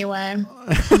 Anyway.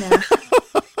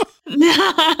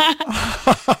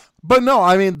 Yeah. But no,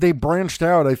 I mean, they branched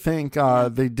out. I think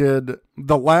they did.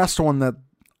 The last one that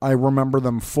I remember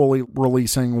them fully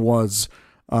releasing was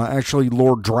actually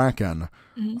Lord Draken.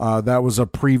 Mm-hmm. That was a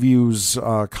previews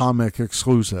comic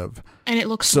exclusive. And it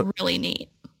looks really neat.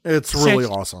 It's really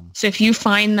awesome. So if you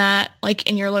find that like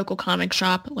in your local comic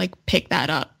shop, like pick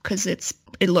that up because it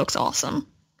looks awesome.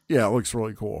 Yeah, it looks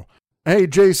really cool. Hey,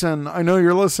 Jason, I know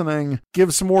you're listening.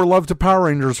 Give some more love to Power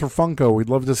Rangers for Funko. We'd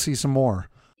love to see some more.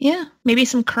 Yeah, maybe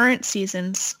some current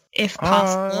seasons, if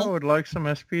possible. I would like some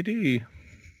SPD.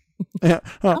 Yeah.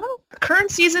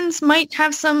 Current seasons might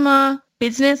have some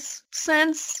kids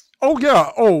sense. Oh,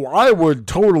 yeah. Oh, I would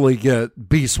totally get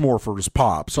Beast Morphers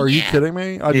Pops. Are you kidding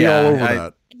me? I'd be all over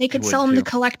that. They could sell them to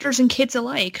collectors and kids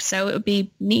alike, so it would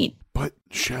be neat. But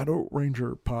Shadow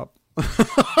Ranger Pop.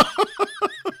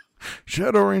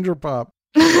 Shadow Ranger Pop.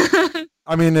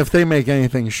 I mean, if they make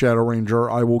anything Shadow Ranger,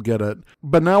 I will get it.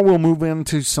 But now we'll move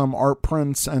into some art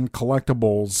prints and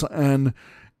collectibles. And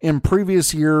in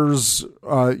previous years,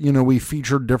 we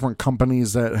featured different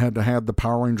companies that had the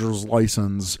Power Rangers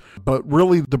license. But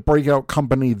really, the breakout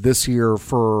company this year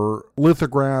for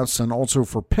lithographs and also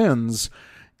for pins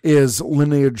is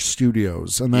Lineage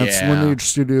Studios. And that's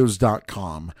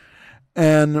lineagestudios.com.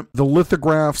 And the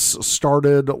lithographs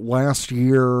started last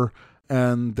year,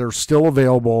 and they're still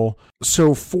available.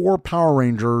 So for Power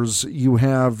Rangers, you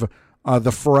have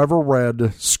the Forever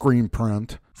Red screen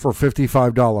print for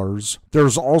 $55.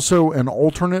 There's also an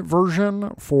alternate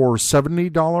version for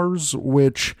 $70,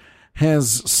 which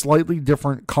has slightly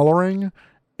different coloring,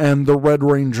 and the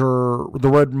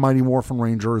Red Mighty Morphin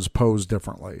Ranger is posed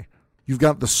differently. You've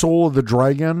got the Soul of the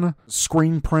Dragon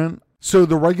screen print. So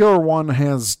the regular one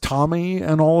has Tommy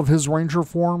and all of his Ranger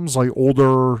forms, like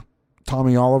older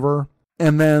Tommy Oliver.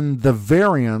 And then the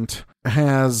variant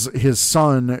has his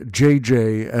son,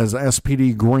 JJ, as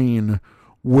SPD Green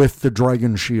with the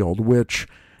Dragon Shield, which,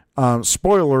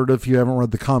 spoiler if you haven't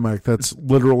read the comic, that's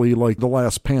literally like the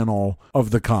last panel of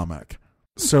the comic.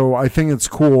 So I think it's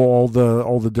cool, all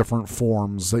the different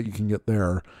forms that you can get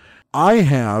there. I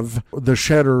have the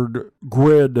Shattered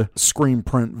Grid screen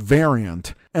print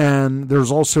variant, and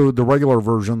there's also the regular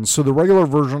version. So the regular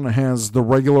version has the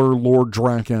regular Lord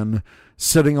Draken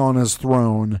sitting on his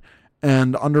throne,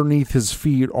 and underneath his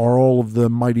feet are all of the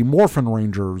Mighty Morphin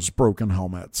Rangers' broken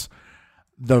helmets.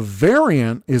 The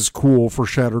variant is cool for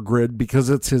Shattered Grid because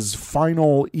it's his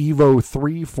final Evo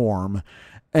 3 form,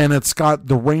 and it's got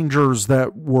the Rangers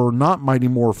that were not Mighty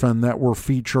Morphin that were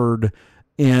featured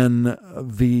in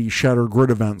the Shattered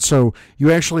Grid event. So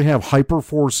you actually have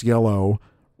Hyperforce Yellow,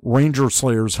 Ranger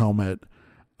Slayer's helmet,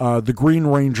 the Green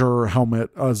Ranger helmet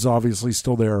is obviously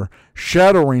still there,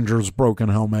 Shadow Ranger's broken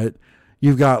helmet,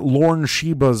 you've got Lorne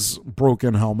Shiba's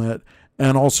broken helmet,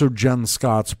 and also Jen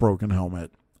Scott's broken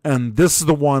helmet. And this is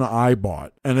the one I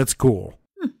bought, and it's cool.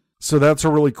 So that's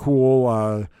a really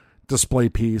cool display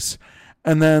piece.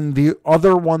 And then the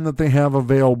other one that they have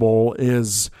available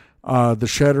is the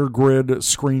Shattered Grid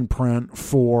screen print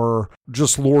for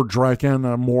just Lord Draken,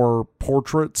 a more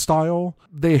portrait style.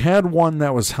 They had one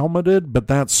that was helmeted, but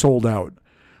that sold out.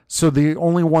 So the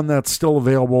only one that's still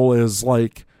available is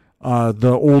like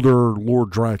the older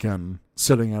Lord Draken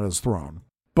sitting at his throne.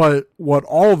 But what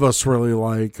all of us really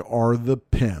like are the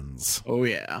pins. Oh,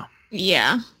 yeah.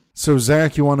 Yeah. So,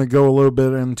 Zach, you want to go a little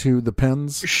bit into the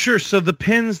pins? Sure. So the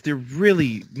pins, they're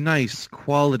really nice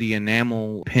quality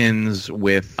enamel pins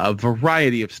with a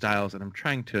variety of styles. And I'm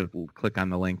trying to click on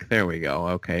the link. There we go.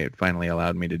 Okay, it finally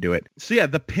allowed me to do it. So yeah,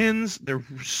 the pins, they're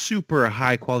super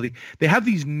high quality. They have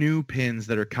these new pins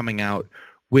that are coming out,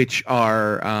 which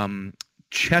are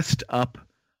chest up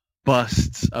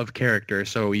busts of characters.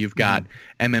 So you've got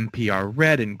MMPR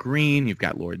Red and Green. You've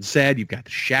got Lord Zed. You've got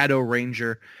the Shadow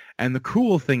Ranger. And the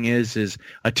cool thing is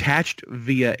attached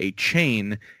via a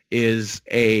chain is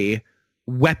a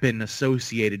weapon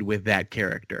associated with that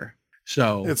character.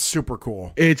 So It's super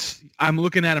cool. I'm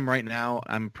looking at them right now.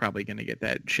 I'm probably going to get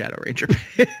that Shadow Ranger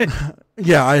pin.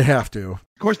 Yeah, I have to.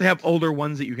 Of course, they have older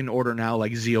ones that you can order now,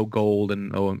 like Zeo Gold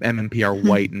and MMPR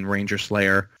White and Ranger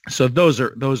Slayer. So those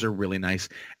are really nice.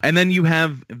 And then you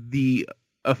have the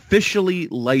officially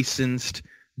licensed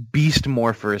Beast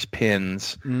Morphers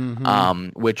pins,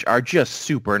 which are just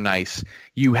super nice.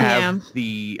 You have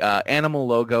the animal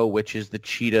logo, which is the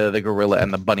cheetah, the gorilla,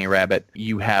 and the bunny rabbit.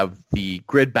 You have the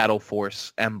Grid Battle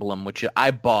Force emblem, which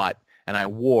I bought and I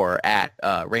wore at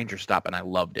Ranger Stop, and I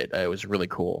loved it. It was really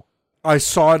cool. I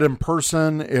saw it in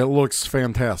person. It looks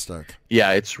fantastic.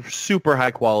 Yeah, it's super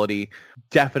high quality.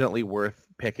 Definitely worth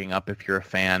picking up if you're a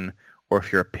fan or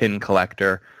if you're a pin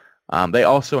collector. They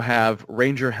also have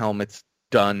Ranger helmets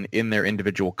done in their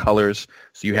individual colors.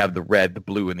 So you have the red, the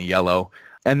blue, and the yellow.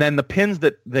 And then the pins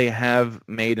that they have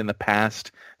made in the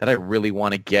past that I really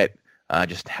want to get,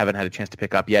 just haven't had a chance to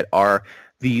pick up yet, are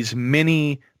these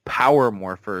mini power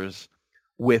morphers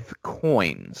with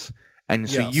coins. And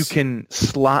so you can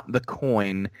slot the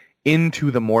coin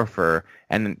into the morpher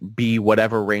and be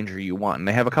whatever ranger you want. And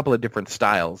they have a couple of different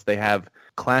styles. They have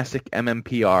classic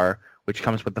MMPR, which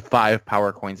comes with the 5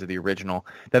 power coins of the original.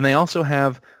 Then they also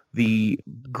have the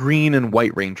Green and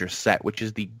White Ranger set, which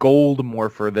is the gold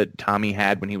morpher that Tommy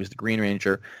had when he was the Green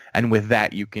Ranger. And with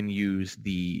that, you can use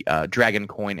the Dragon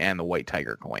coin and the White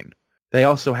Tiger coin. They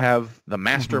also have the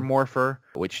Master Morpher,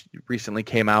 which recently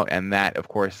came out, and that, of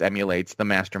course, emulates the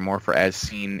Master Morpher as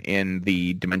seen in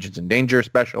the Dimensions in Danger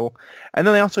special. And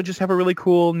then they also just have a really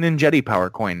cool Ninjetti Power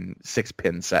Coin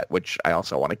 6-pin set, which I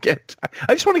also want to get.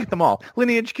 I just want to get them all.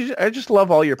 Lineage, I just love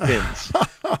all your pins.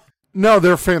 No,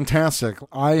 they're fantastic.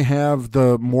 I have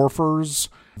the Morphers.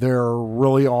 They're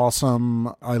really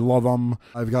awesome. I love them.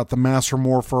 I've got the Master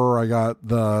Morpher. I got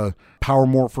the Power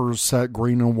Morphers set,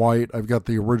 green and white. I've got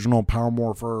the original Power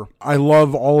Morpher. I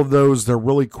love all of those. They're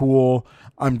really cool.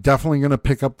 I'm definitely going to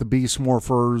pick up the Beast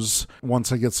Morphers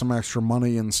once I get some extra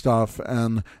money and stuff.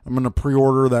 And I'm going to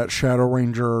pre-order that Shadow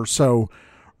Ranger. So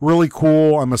really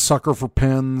cool. I'm a sucker for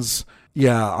pins.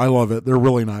 Yeah, I love it. They're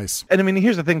really nice. And I mean,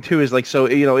 here's the thing too, is like, so,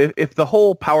 you know, if the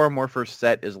whole Power Morpher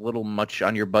set is a little much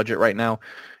on your budget right now,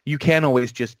 you can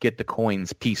always just get the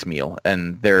coins piecemeal,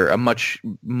 and they're a much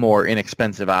more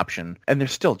inexpensive option. And they're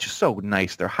still just so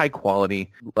nice. They're high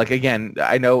quality. Like, again,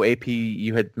 I know, AP,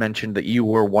 you had mentioned that you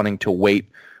were wanting to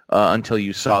wait until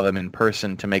you saw them in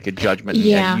person to make a judgment.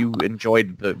 Yeah. And you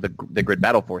enjoyed the Grid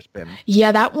Battle Force pin.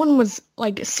 Yeah, that one was,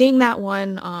 like, seeing that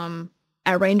one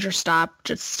at Ranger Stop,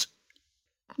 just...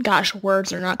 Gosh,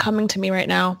 words are not coming to me right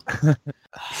now.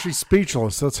 She's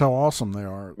speechless. That's how awesome they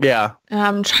are. Yeah.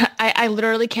 I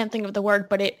literally can't think of the word,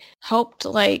 but it helped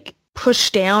like push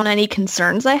down any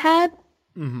concerns I had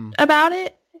about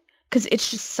it, because it's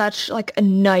just such like a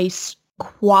nice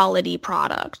quality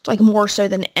product, like more so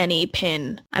than any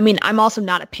pin. I mean, I'm also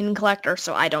not a pin collector,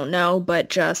 so I don't know, but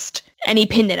just any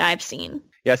pin that I've seen.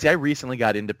 Yeah, see, I recently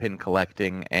got into pin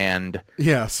collecting, and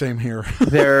yeah, same here.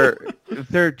 they're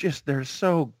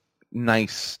so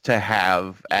nice to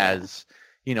have as,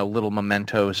 you know, little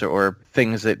mementos or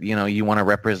things that, you know, you want to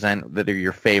represent that are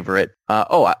your favorite.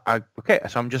 Okay,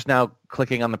 so I'm just now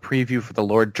clicking on the preview for the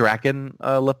Lord Draken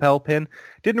lapel pin.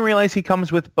 Didn't realize he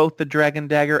comes with both the Dragon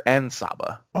Dagger and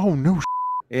Saba. Oh no,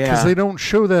 yeah, because they don't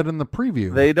show that in the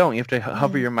preview. They don't. You have to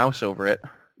hover your mouse over it.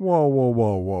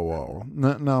 Whoa.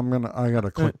 Now I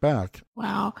gotta click back.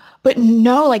 Wow. But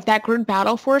no, like that Grid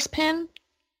Battle Force pin,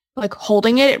 like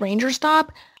holding it at Ranger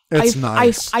Stop, It's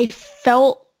nice. I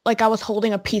felt like I was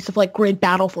holding a piece of like Grid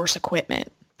Battle Force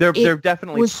equipment. They're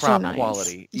definitely was prop so nice.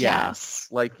 quality. Yeah. Yes.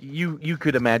 Like you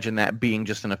could imagine that being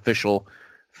just an official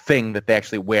thing that they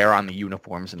actually wear on the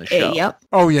uniforms in the show. Yep.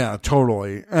 Oh yeah,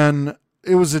 totally. And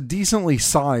it was a decently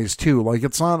sized too. Like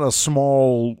it's not a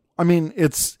small. I mean,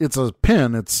 it's a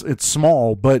pin. It's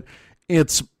small, but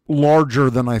it's larger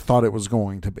than I thought it was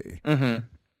going to be.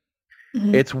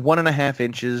 Mm-hmm. It's 1.5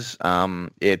 inches.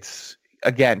 It's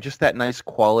again just that nice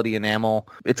quality enamel.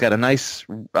 It's got a nice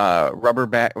rubber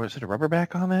back. Or is it a rubber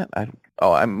back on that?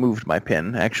 I moved my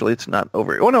pin. Actually, it's not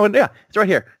over. Oh no, yeah, it's right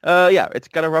here. Yeah, it's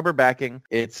got a rubber backing.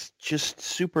 It's just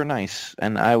super nice,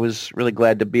 and I was really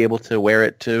glad to be able to wear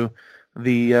it to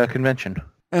the convention.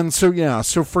 And so, yeah,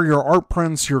 so for your art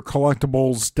prints, your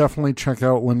collectibles, definitely check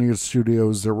out Lineage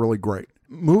Studios. They're really great.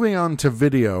 Moving on to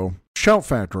video, Shout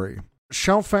Factory.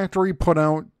 Shout Factory put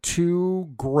out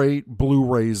 2 great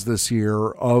Blu-rays this year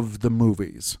of the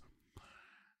movies.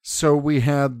 So we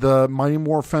had the Mighty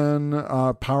Morphin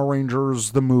Power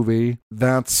Rangers, the movie.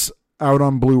 That's out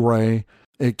on Blu-ray.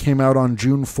 It came out on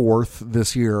June 4th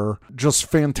this year.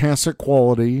 Just fantastic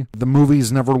quality. The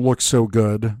movies never looked so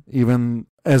good. Even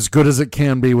as good as it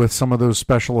can be with some of those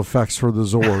special effects for the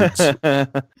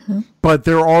Zords. But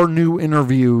there are new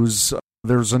interviews.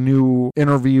 There's a new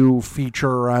interview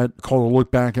feature called A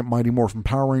Look Back at Mighty Morphin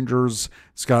Power Rangers.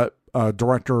 It's got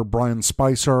director Brian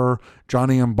Spicer,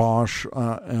 Johnny M. Bosch,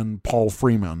 and Paul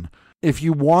Freeman. If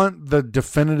you want the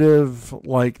definitive,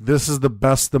 like, this is the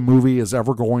best the movie is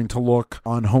ever going to look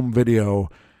on home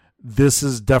video, this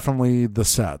is definitely the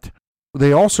set.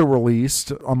 They also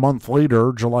released, a month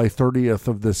later, July 30th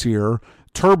of this year,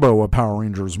 Turbo, a Power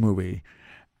Rangers movie.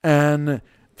 And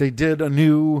they did a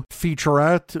new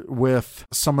featurette with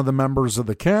some of the members of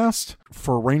the cast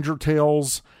for Ranger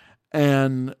Tales,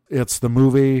 and it's the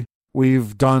movie.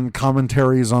 We've done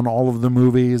commentaries on all of the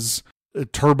movies.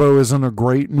 Turbo isn't a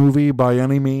great movie by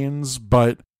any means,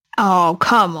 but... Oh,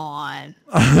 come on.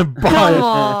 Come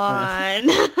on.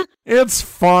 It's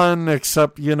fun,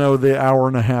 except, the hour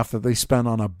and a half that they spent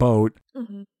on a boat.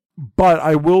 Mm-hmm. But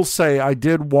I will say I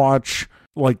did watch...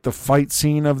 like the fight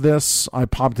scene of this. I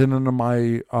popped it into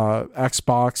my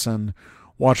Xbox and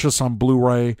watched this on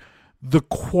Blu-ray. The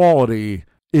quality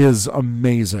is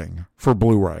amazing for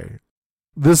Blu-ray.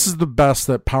 This is the best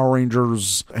that Power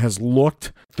Rangers has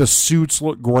looked. The suits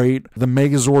look great. The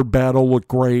Megazord battle looked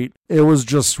great. It was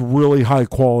just really high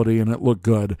quality and it looked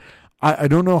good. I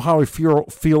don't know how I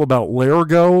feel about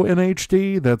Largo in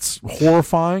HD. That's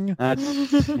horrifying.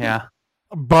 Yeah.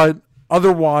 But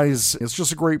otherwise, it's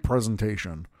just a great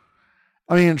presentation.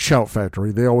 I mean, Shout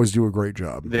Factory, they always do a great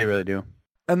job. They really do.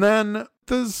 And then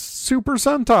the Super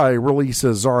Sentai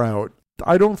releases are out.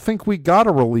 I don't think we got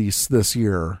a release this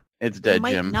year. It's dead,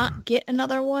 Might Jim. not get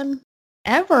another one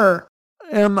ever.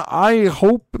 And I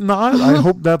hope not. I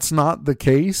hope that's not the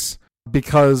case.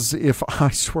 Because I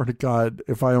swear to God,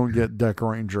 if I don't get Deck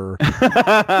Ranger,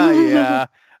 yeah,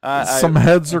 some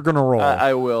heads are going to roll.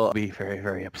 I will be very,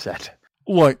 very upset.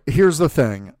 Look, here's the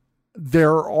thing.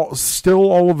 They're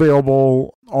still all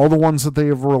available. All the ones that they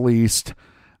have released,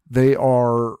 they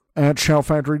are at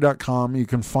shoutfactory.com. You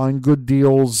can find good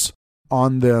deals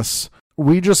on this.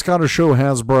 We just got to show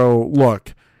Hasbro,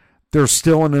 look, there's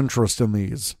still an interest in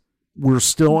these. We're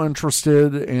still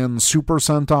interested in Super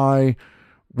Sentai.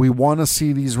 We want to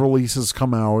see these releases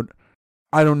come out.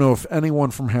 I don't know if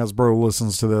anyone from Hasbro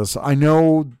listens to this. I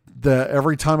know that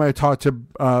every time I talk to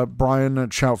Brian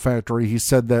at Shout Factory, he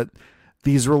said that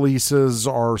these releases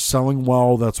are selling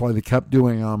well. That's why they kept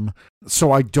doing them.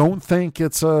 So I don't think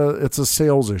it's a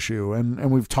sales issue. And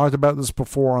we've talked about this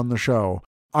before on the show.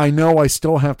 I know I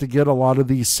still have to get a lot of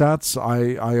these sets.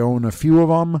 I own a few of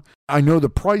them. I know the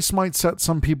price might set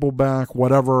some people back,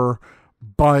 whatever,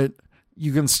 but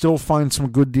you can still find some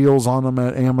good deals on them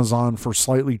at Amazon for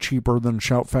slightly cheaper than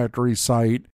Shout Factory's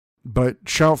site. But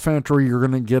Shout Factory, you're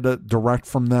going to get it direct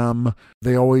from them.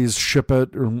 They always ship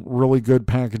it in really good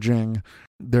packaging.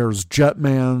 There's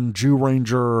Jetman, Jew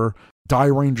Ranger, Die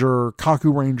Ranger,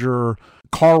 Kaku Ranger,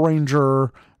 Car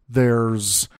Ranger.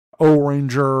 There's O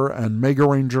Ranger and Mega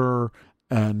Ranger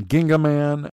and Ginga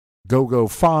Man, Go-Go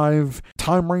 5,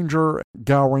 Time Ranger,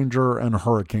 Gal Ranger, and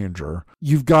Hurricaneger.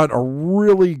 You've got a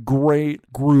really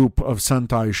great group of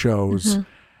Sentai shows. Mm-hmm.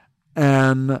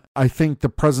 And I think the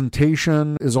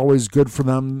presentation is always good for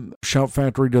them. Shout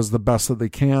Factory does the best that they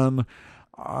can.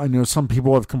 I know some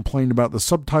people have complained about the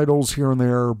subtitles here and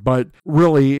there, but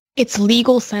really... It's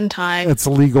legal Sentai. It's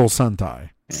legal Sentai.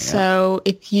 So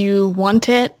if you want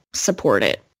it, support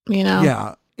it,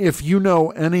 Yeah. If you know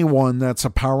anyone that's a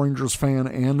Power Rangers fan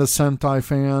and a Sentai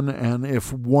fan, and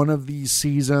if one of these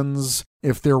seasons,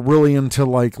 if they're really into,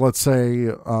 like, let's say,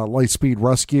 Lightspeed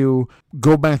Rescue,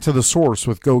 go back to the source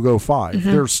with Go-Go 5.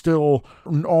 Mm-hmm. There's still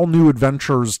all new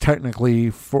adventures, technically,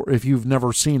 for if you've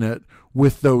never seen it,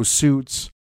 with those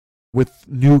suits, with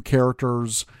new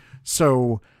characters.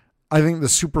 So I think the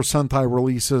Super Sentai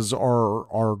releases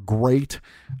are great.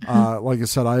 Like I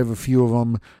said, I have a few of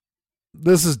them.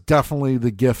 This is definitely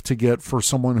the gift to get for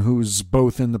someone who's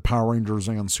both into Power Rangers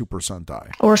and Super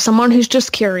Sentai. Or someone who's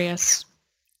just curious.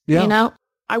 Yeah.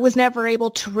 I was never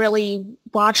able to really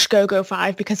watch Go-Go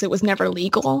 5 because it was never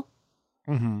legal.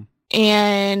 Mm-hmm.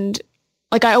 And,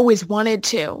 I always wanted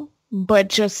to, but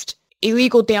just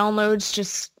illegal downloads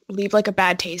just leave, a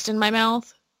bad taste in my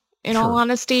mouth, in all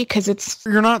honesty, because it's...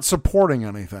 You're not supporting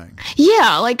anything.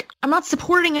 Yeah, I'm not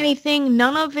supporting anything.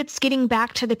 None of it's getting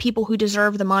back to the people who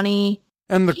deserve the money.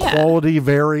 And the quality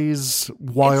varies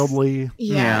wildly.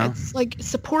 It's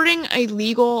supporting a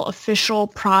legal, official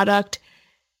product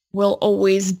will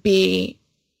always be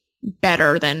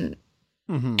better than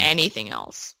anything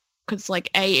else. Because,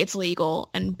 A, it's legal,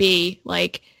 and B,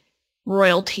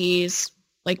 royalties,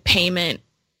 payment,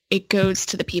 it goes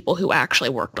to the people who actually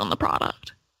worked on the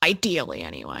product. Ideally,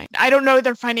 anyway. I don't know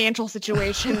their financial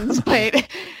situations, but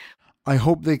I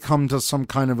hope they come to some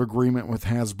kind of agreement with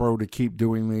Hasbro to keep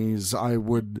doing these. I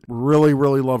would really,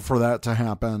 really love for that to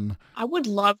happen. I would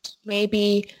love to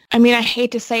maybe, I mean, I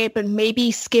hate to say it, but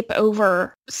maybe skip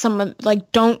over some of,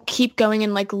 like, don't keep going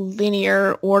in, like,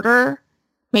 linear order.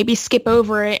 Maybe skip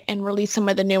over it and release some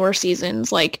of the newer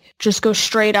seasons. Like, just go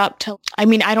straight up to, I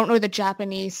mean, I don't know the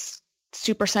Japanese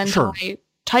Super Sentai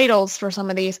titles for some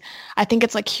of these. I think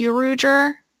it's like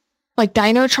Kyoryuger, like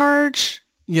Dino Charge.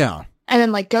 Yeah. And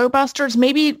then like Go Busters,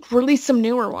 maybe release some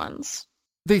newer ones.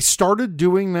 They started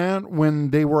doing that when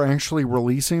they were actually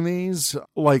releasing these.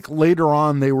 Like later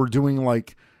on, they were doing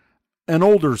like an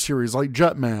older series like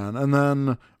Jetman and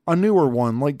then a newer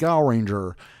one like Gal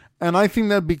Ranger. And I think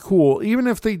that'd be cool, even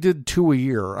if they did 2 a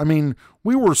year. I mean,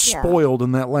 we were spoiled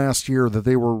in that last year that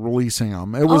they were releasing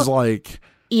them. It was like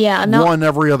one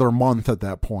every other month at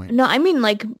that point. No, I mean,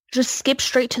 like, just skip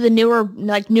straight to the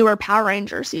newer Power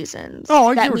Ranger seasons. Oh,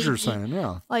 I get what you're saying,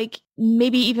 yeah. Like,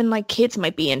 maybe even, like, kids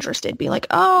might be interested. Be like,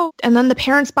 oh, and then the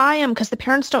parents buy them because the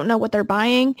parents don't know what they're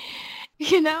buying,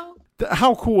 you know?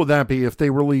 How cool would that be if they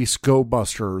release Go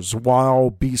Busters while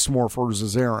Beast Morphers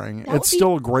is airing? It's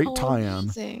still a great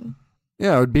tie-in.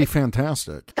 Yeah, it would be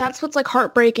fantastic. That's what's, like,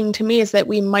 heartbreaking to me is that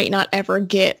we might not ever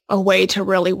get a way to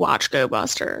really watch Go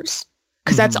Busters.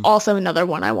 Because that's also another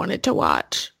one I wanted to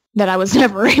watch that I was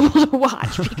never able to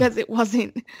watch because it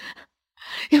wasn't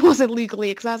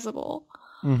legally accessible.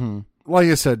 Mm-hmm. Like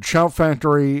I said, Shout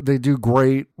Factory, they do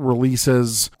great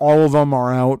releases. All of them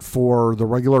are out for the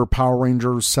regular Power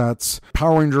Rangers sets.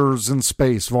 Power Rangers in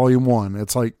Space, Volume 1.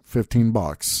 It's like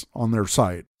 $15 on their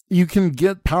site. You can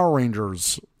get Power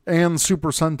Rangers and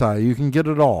Super Sentai. You can get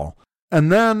it all.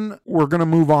 And then we're going to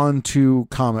move on to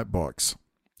comic books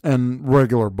and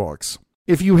regular books.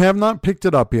 If you have not picked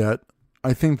it up yet,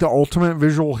 I think the Ultimate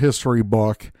Visual History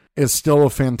book is still a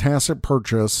fantastic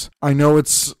purchase. I know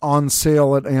it's on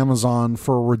sale at Amazon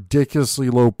for a ridiculously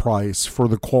low price for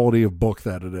the quality of book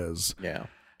that it is. Yeah.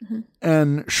 Mm-hmm.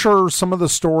 And sure, some of the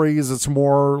stories, it's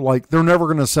more like they're never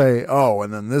going to say, oh,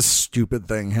 and then this stupid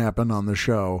thing happened on the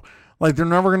show. Like, they're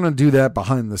never going to do that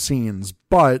behind the scenes.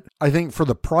 But I think for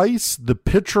the price, the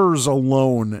pictures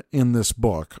alone in this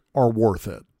book are worth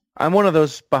it. I'm one of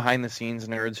those behind-the-scenes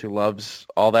nerds who loves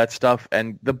all that stuff,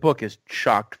 and the book is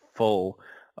chock full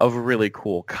of really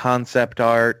cool concept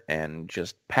art and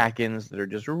just pack-ins that are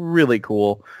just really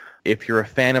cool. If you're a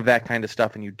fan of that kind of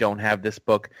stuff and you don't have this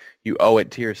book, you owe it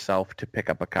to yourself to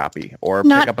pick up a copy, or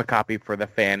pick up a copy for the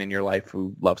fan in your life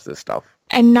who loves this stuff.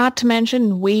 And not to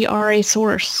mention, we are a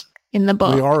source in the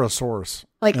book. We are a source.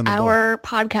 Like, our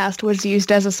podcast was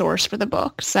used as a source for the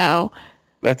book, so...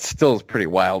 That still is pretty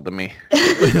wild to me.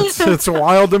 It's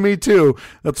wild to me, too.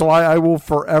 That's why I will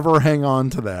forever hang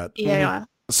on to that. Yeah.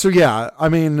 So, yeah, I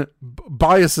mean,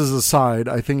 biases aside,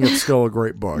 I think it's still a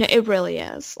great book. It really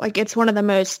is. Like, it's one of the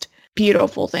most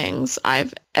beautiful things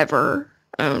I've ever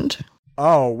owned.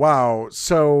 Oh, wow.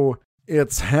 So,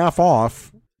 it's half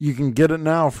off. You can get it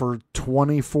now for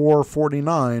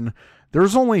 $24.49.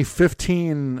 There's only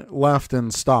 15 left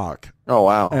in stock. Oh,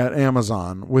 wow. At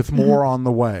Amazon, with more on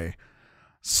the way.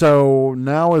 So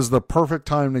now is the perfect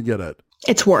time to get it.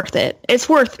 It's worth it. It's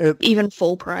worth even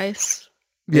full price.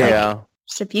 Yeah.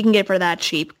 So if you can get it for that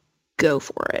cheap, go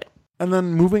for it. And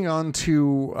then moving on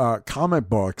to comic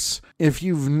books. If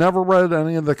you've never read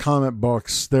any of the comic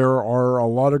books, there are a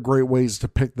lot of great ways to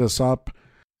pick this up.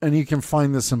 And you can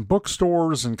find this in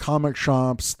bookstores and comic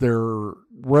shops. They're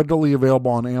readily available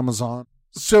on Amazon.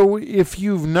 So if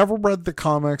you've never read the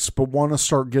comics but want to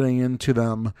start getting into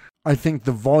them, I think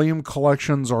the volume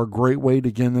collections are a great way to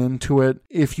get into it.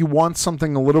 If you want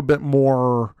something a little bit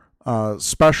more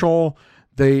special,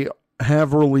 they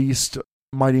have released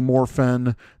Mighty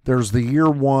Morphin. There's the Year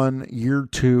 1, Year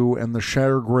 2, and the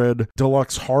Shattergrid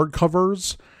Deluxe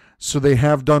hardcovers. So they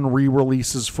have done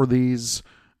re-releases for these.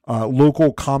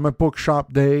 Local comic book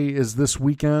shop day is this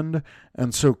weekend,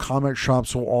 and so comic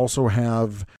shops will also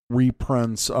have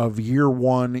reprints of Year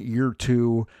 1, Year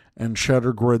 2, and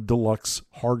Shattergrid Deluxe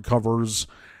hardcovers.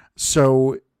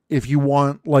 So if you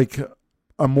want like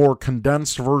a more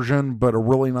condensed version but a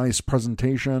really nice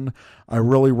presentation, I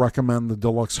really recommend the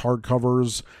Deluxe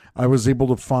hardcovers. I was able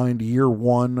to find Year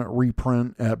 1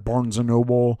 reprint at Barnes &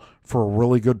 Noble for a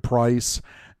really good price.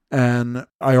 And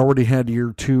I already had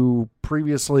Year 2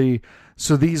 previously,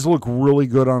 so these look really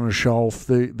good on a shelf.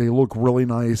 They look really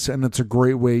nice, and it's a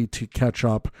great way to catch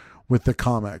up with the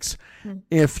comics.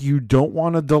 If you don't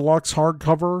want a deluxe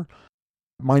hardcover,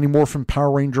 Mighty Morphin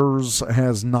Power Rangers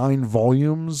has 9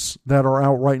 volumes that are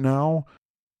out right now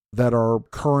that are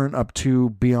current up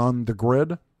to Beyond the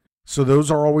Grid. So those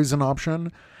are always an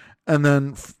option. And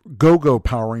then Go-Go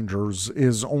Power Rangers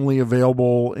is only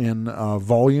available in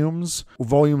volumes.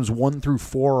 Volumes 1 through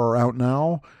 4 are out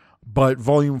now, but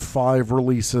Volume 5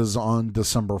 releases on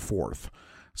December 4th.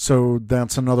 So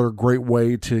that's another great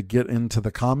way to get into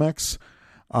the comics.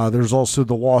 There's also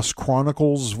the Lost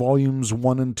Chronicles Volumes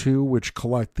 1 and 2, which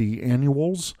collect the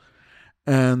annuals.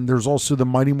 And there's also the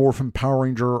Mighty Morphin Power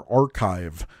Ranger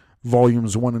Archive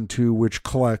Volumes 1 and 2, which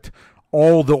collect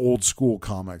all the old school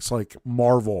comics like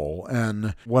Marvel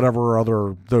and whatever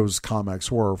other those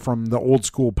comics were from the old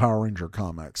school Power Ranger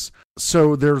comics.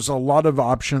 So there's a lot of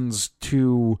options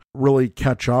to really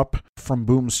catch up from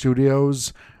Boom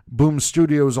Studios. Boom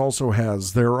Studios also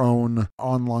has their own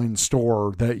online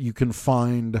store that you can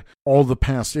find all the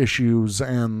past issues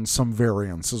and some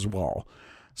variants as well.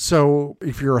 So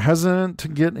if you're hesitant to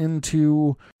get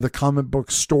into the comic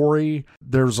book story,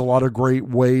 there's a lot of great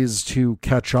ways to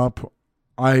catch up.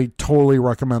 I totally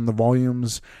recommend the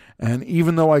volumes. And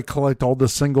even though I collect all the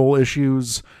single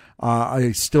issues,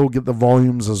 I still get the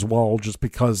volumes as well, just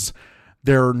because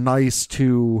they're nice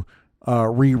to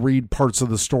reread parts of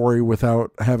the story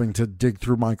without having to dig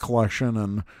through my collection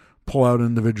and pull out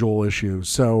individual issues.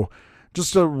 So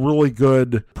just a really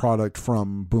good product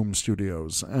from Boom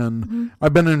Studios. And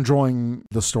I've been enjoying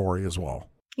the story as well.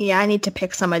 Yeah, I need to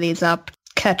pick some of these up,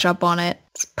 catch up on it.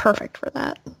 It's perfect for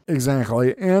that.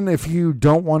 Exactly. And if you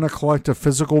don't want to collect a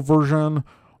physical version,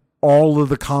 all of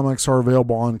the comics are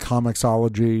available on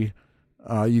Comixology.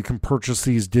 You can purchase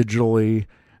these digitally,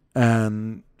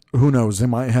 and who knows, they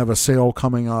might have a sale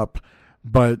coming up,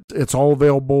 but it's all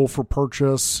available for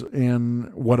purchase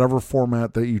in whatever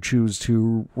format that you choose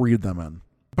to read them in.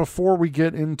 Before we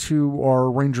get into our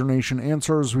Ranger Nation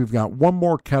answers, we've got one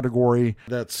more category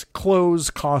that's clothes,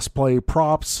 cosplay,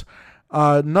 props.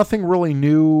 Nothing really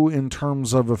new in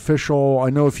terms of official. I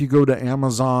know if you go to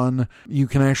Amazon, you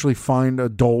can actually find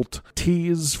adult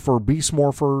tees for Beast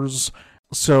Morphers.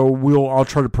 So I'll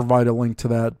try to provide a link to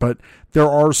that, but there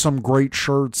are some great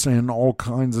shirts in all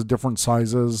kinds of different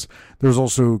sizes. There's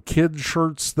also kids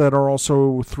shirts that are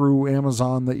also through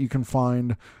Amazon that you can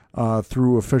find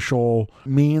through official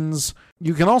means.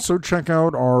 You can also check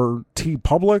out our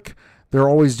TeePublic. They're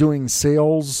always doing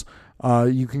sales.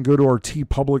 You can go to our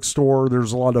TeePublic store.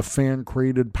 There's a lot of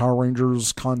fan-created Power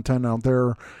Rangers content out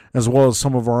there, as well as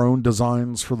some of our own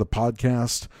designs for the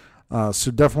podcast.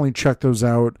 So definitely check those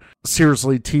out.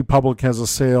 Seriously, TeePublic has a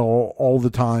sale all the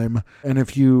time. And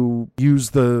if you use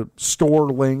the store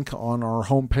link on our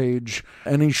homepage,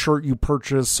 any shirt you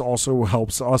purchase also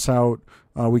helps us out.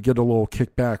 We get a little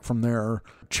kickback from there.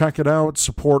 Check it out.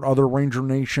 Support other Ranger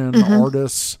Nation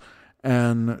artists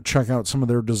and check out some of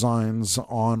their designs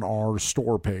on our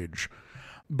store page.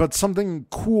 But something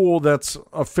cool that's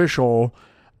official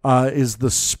is the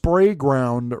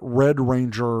Sprayground Red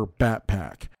Ranger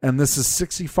Backpack. And this is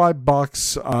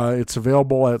 $65. It's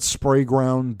available at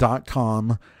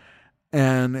sprayground.com.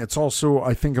 And it's also,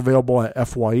 I think, available at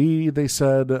FYE, they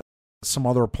said, some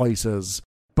other places.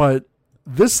 But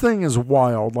this thing is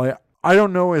wild. Like, I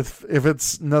don't know if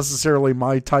it's necessarily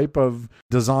my type of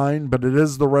design, but it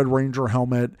is the Red Ranger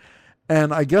helmet.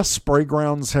 And I guess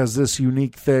Spraygrounds has this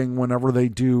unique thing whenever they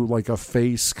do like a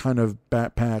face kind of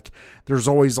backpack. There's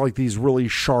always like these really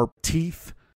sharp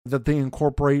teeth that they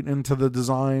incorporate into the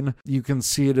design. You can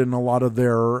see it in a lot of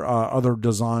their other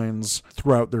designs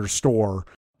throughout their store.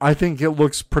 I think it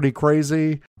looks pretty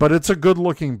crazy, but it's a good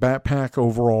looking backpack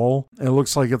overall. It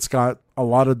looks like it's got a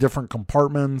lot of different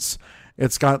compartments.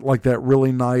 It's got like that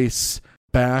really nice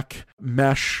back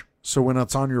mesh, so when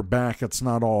it's on your back, it's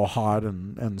not all hot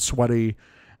and sweaty.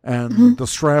 And the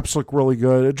straps look really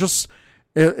good.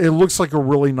 It looks like a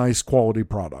really nice quality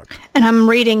product. And I'm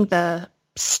reading the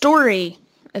story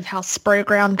of how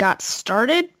Sprayground got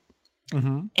started.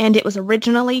 And it was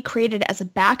originally created as a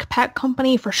backpack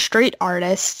company for street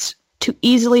artists to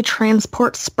easily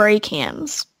transport spray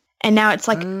cans. And now it's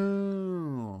like...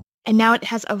 And now it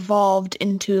has evolved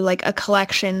into like a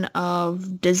collection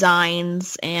of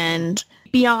designs and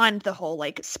beyond the whole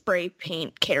like spray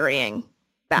paint carrying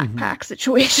backpack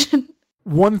situation.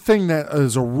 One thing that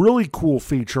is a really cool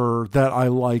feature that I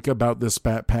like about this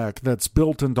backpack that's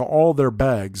built into all their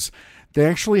bags, they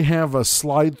actually have a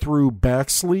slide-through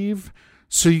back sleeve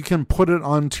so you can put it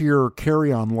onto your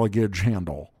carry-on luggage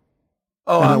handle.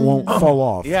 And it won't fall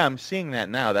off. Yeah, I'm seeing that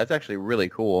now. That's actually really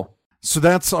cool. So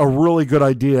that's a really good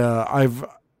idea.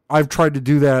 I've tried to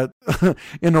do that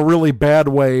in a really bad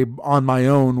way on my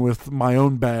own with my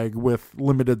own bag with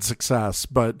limited success.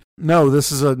 But no,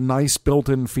 this is a nice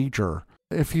built-in feature.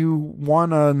 If you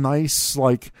want a nice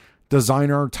like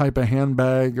designer type of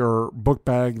handbag or book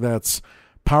bag that's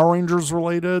Power Rangers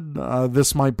related,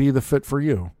 this might be the fit for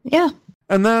you. Yeah.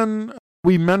 And then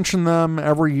we mention them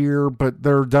every year, but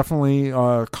there are definitely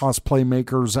cosplay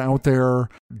makers out there.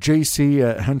 JC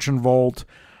at Henshin Vault,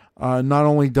 not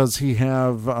only does he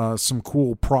have some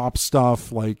cool prop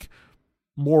stuff like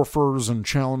morphers and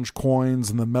challenge coins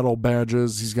and the metal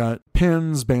badges, he's got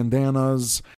pins,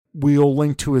 bandanas. We'll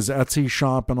link to his Etsy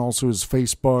shop and also his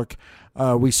Facebook.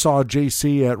 We saw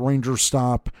JC at Ranger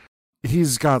Stop.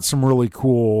 He's got some really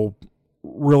cool,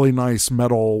 really nice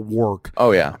metal work.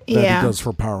 Oh, yeah. That he does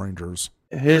for Power Rangers.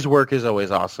 His work is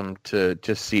always awesome to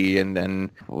see, and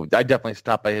I definitely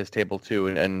stop by his table too,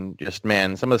 and just,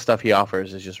 man, some of the stuff he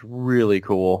offers is just really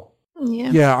cool.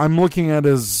 Yeah, I'm looking at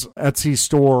his Etsy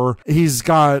store. He's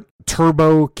got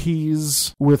turbo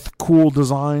keys with cool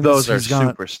designs. Those are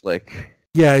super slick.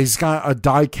 Yeah, he's got a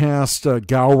die-cast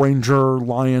Gal Ranger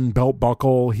Lion belt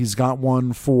buckle. He's got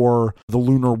one for the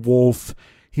Lunar Wolf.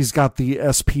 He's got the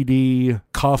SPD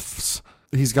cuffs.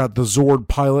 He's got the Zord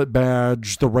pilot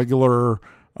badge, the regular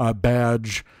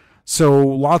badge. So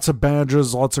lots of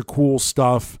badges, lots of cool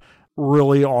stuff.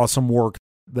 Really awesome work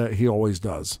that he always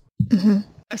does. Mm-hmm.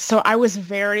 So I was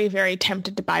very, very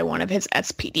tempted to buy one of his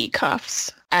SPD cuffs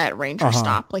at Ranger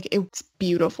Stop. Like, it's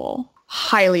beautiful.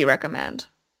 Highly recommend.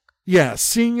 Yeah,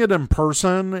 seeing it in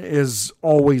person is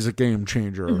always a game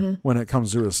changer when it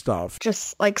comes to his stuff.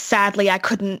 Just like, sadly, I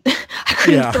couldn't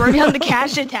throw down the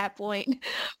cash at that point,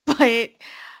 but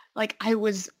like, I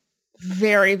was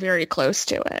very, very close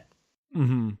to it.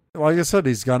 Mm-hmm. Like I said,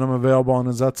 he's got them available on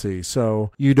his Etsy,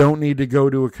 so you don't need to go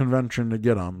to a convention to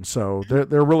get them. So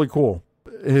they're really cool.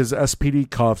 His SPD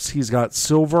cuffs, he's got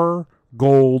silver,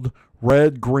 gold,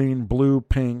 red, green, blue,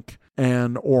 pink,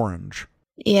 and orange.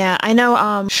 Yeah, I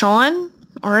know. Sean,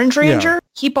 Orange Ranger,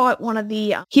 he bought one of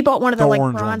the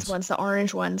like bronze ones, the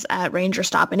orange ones at Ranger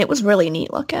Stop, and it was really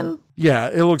neat looking. Yeah,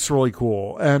 it looks really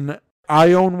cool. And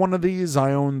I own one of these.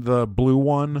 I own the blue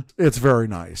one. It's very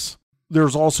nice.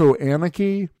 There's also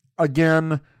Anarchy.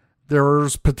 Again,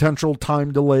 there's potential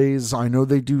time delays. I know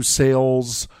they do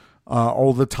sales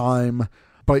all the time,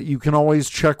 but you can always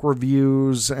check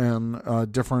reviews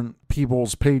and different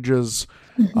people's pages.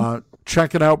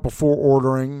 Check it out before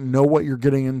ordering. Know what you're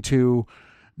getting into.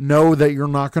 Know that you're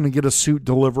not going to get a suit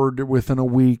delivered within a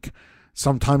week.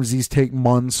 Sometimes these take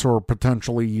months or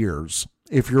potentially years.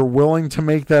 If you're willing to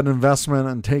make that investment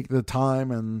and take the time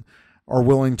and are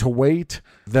willing to wait,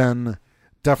 then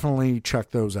definitely check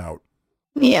those out.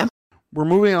 Yeah. We're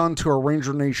moving on to our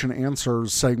Ranger Nation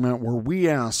Answers segment where we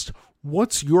asked,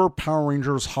 what's your Power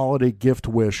Rangers holiday gift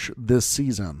wish this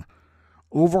season?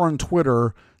 Over on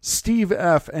Twitter, Steve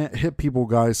F. at Hit People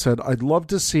Guy said, I'd love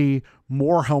to see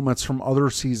more helmets from other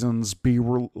seasons be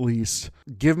released.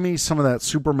 Give me some of that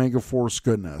Super Mega Force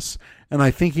goodness. And I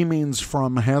think he means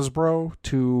from Hasbro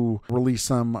to release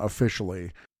them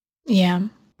officially. Yeah.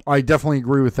 I definitely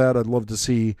agree with that. I'd love to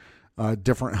see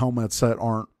different helmets that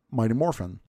aren't Mighty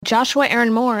Morphin. Joshua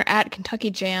Aaron Moore at Kentucky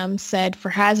Jam said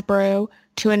for Hasbro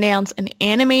to announce an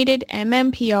animated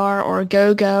MMPR or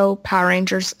Go-Go Power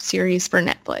Rangers series for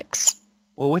Netflix.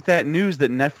 Well, with that news that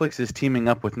Netflix is teaming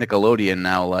up with Nickelodeon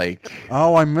now, like...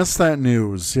 Oh, I missed that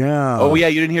news, yeah. Oh, yeah,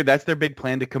 you didn't hear? That's their big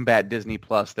plan to combat Disney+.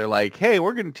 They're like, hey,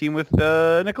 we're going to team with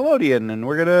Nickelodeon, and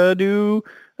we're going to do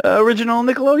original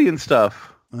Nickelodeon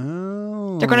stuff.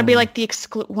 Oh. They're going to be like the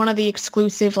one of the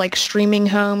exclusive like streaming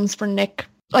homes for Nick.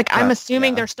 Like, I'm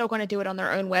assuming they're still going to do it on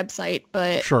their own website,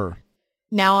 but sure.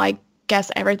 Now I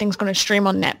guess everything's going to stream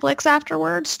on Netflix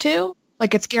afterwards, too?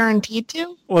 Like, it's guaranteed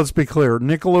to? Let's be clear.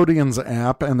 Nickelodeon's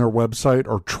app and their website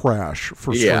are trash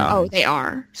for streaming. Oh, they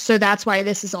are. So that's why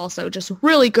this is also just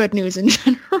really good news in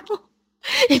general.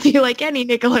 If you like any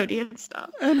Nickelodeon stuff.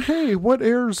 And hey, what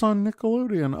airs on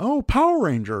Nickelodeon? Oh, Power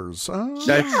Rangers.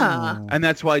 Oh. And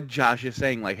that's why Josh is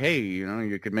saying, like, hey, you know,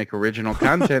 you could make original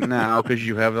content now because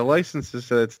you have the licenses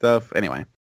to that stuff. Anyway.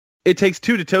 It Takes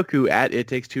Two to Toku at It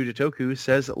Takes Two to Toku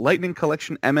says, Lightning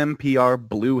Collection MMPR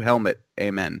blue helmet.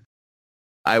 Amen.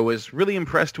 I was really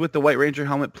impressed with the White Ranger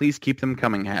helmet. Please keep them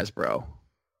coming, Hasbro.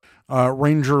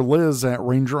 Ranger Liz at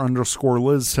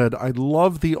Ranger_Liz said, I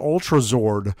love the Ultra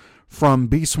Zord from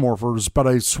Beast Morphers, but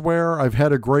I swear I've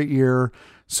had a great year.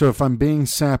 So if I'm being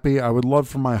sappy, I would love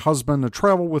for my husband to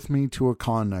travel with me to a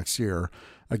con next year.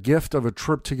 A gift of a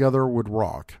trip together would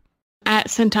rock. At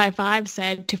Sentai 5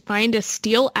 said, to find a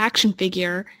steel action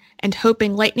figure and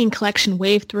hoping Lightning Collection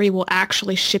Wave 3 will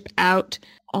actually ship out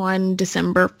on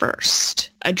December 1st.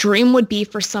 A dream would be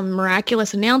for some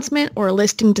miraculous announcement or a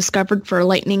listing discovered for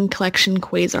Lightning Collection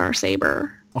Quasar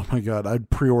Saber. Oh my god, I'd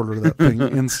pre-order that thing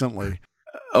instantly.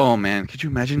 Oh man, could you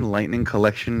imagine Lightning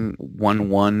Collection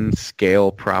 1/1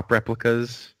 scale prop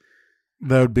replicas?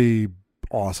 That would be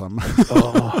awesome.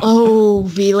 Oh,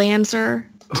 V-Lancer.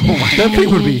 That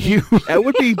thing would be huge. That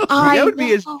would be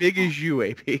as know. big as you,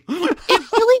 AP. It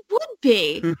really would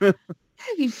be. That'd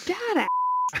be badass.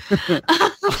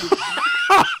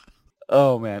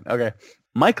 Oh, man. Okay.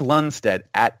 Mike Lundstead,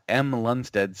 at M.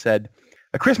 Lundstead, said,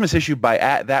 a Christmas issue by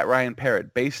at that Ryan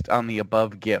Parrott based on the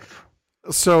above GIF.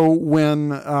 So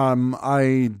when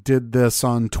I did this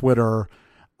on Twitter,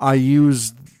 I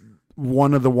used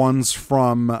one of the ones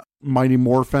from Mighty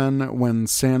Morphin when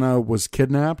Santa was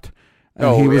kidnapped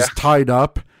and he was tied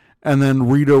up, and then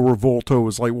Rito Revolto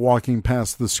was like walking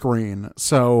past the screen.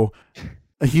 So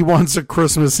he wants a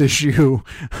Christmas issue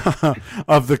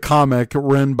of the comic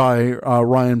written by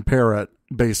Ryan Parrott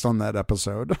based on that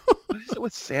episode. What is it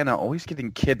with Santa always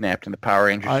getting kidnapped in the Power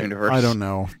Rangers universe? I don't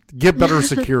know. Get better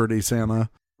security, Santa.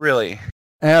 Really?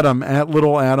 Adam, at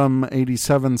Little Adam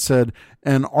 87 said,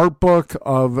 an art book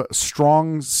of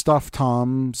Strong Stuff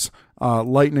Tom's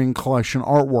Lightning Collection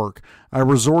artwork. I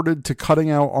resorted to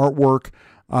cutting out artwork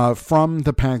from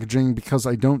the packaging because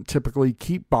I don't typically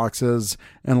keep boxes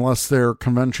unless they're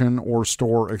convention or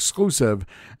store exclusive.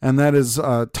 And that is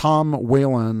Tom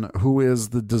Whalen, who is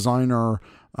the designer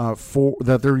for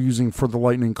that they're using for the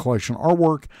Lightning Collection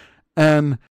artwork.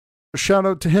 And shout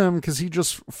out to him because he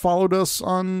just followed us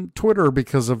on Twitter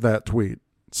because of that tweet.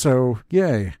 So,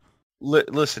 yay.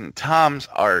 Listen, Tom's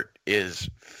art is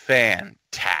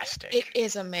fantastic. It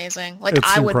is amazing. Like, It's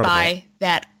I would incredible. buy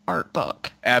that art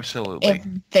book Absolutely. if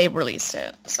they released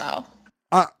it. So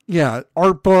Yeah,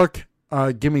 art book.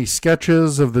 Give me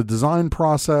sketches of the design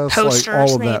process, posters, like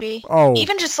all of maybe. that. Oh,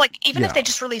 even yeah. if they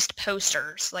just released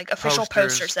posters, like official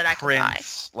posters that I could buy.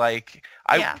 prints, like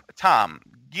Yeah. Tom,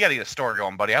 you gotta get a store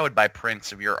going, buddy. I would buy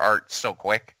prints of your art so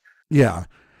quick. yeah.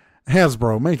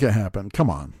 Hasbro, make it happen. Come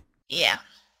on. Yeah,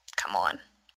 come on.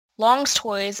 Long's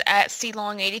Toys at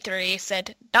CLong83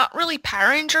 said, not really Power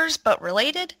Rangers, but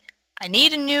related. I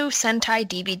need a new Sentai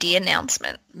DVD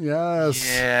announcement. Yes.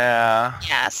 Yeah.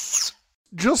 Yes.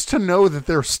 Just to know that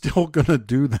they're still gonna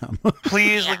do them.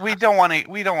 Please, like we don't want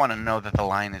to know that the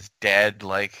line is dead.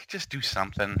 Like, just do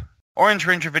something. Orange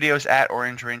Ranger Videos at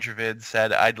Orange Ranger Vid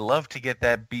said, I'd love to get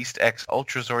that Beast X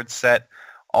Ultra Zord set.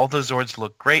 All the Zords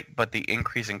look great, but the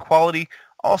increase in quality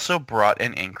also brought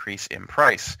an increase in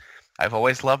price. I've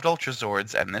always loved Ultra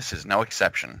Zords, and this is no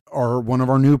exception. One of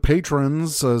our new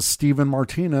patrons, Steven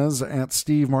Martinez at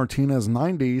Steve Martinez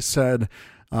 90 said,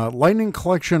 Lightning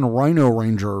Collection Rhino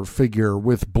Ranger figure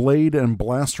with blade and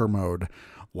blaster mode.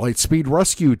 Lightspeed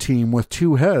Rescue Team with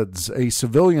 2 heads, a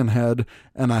civilian head,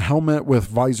 and a helmet with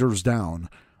visors down.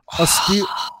 A steel...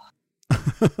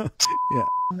 yeah.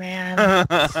 Man.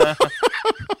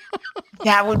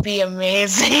 That would be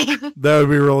amazing. That would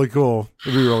be really cool.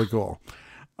 It'd be really cool.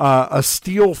 A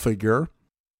steel figure,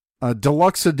 a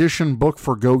deluxe edition book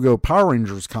for Go-Go Power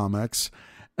Rangers comics,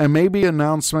 and maybe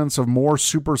announcements of more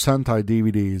Super Sentai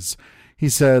DVDs. He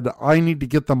said, I need to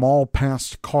get them all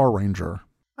past Car Ranger.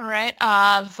 All right.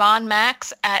 Von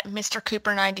Max at Mr.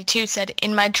 Cooper 92 said,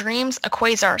 in my dreams, a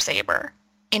Quasar Saber.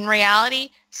 In reality,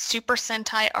 Super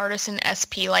Sentai Artisan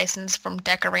SP license from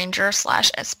Deca Ranger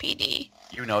 /SPD.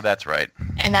 You know that's right.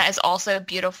 And that is also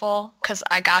beautiful because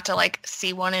I got to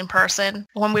see one in person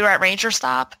when we were at Ranger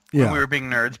Stop. Yeah. When we were being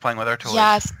nerds playing with our toys.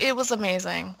 Yes, it was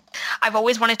amazing. I've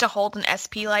always wanted to hold an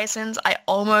SP license. I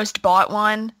almost bought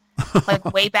one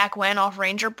way back when off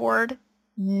Ranger Board.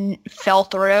 Fell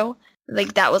through.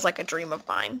 That was a dream of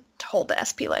mine to hold the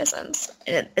SP license.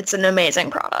 It's an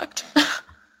amazing product.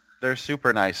 They're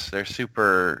super nice. They're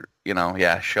super,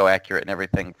 show accurate and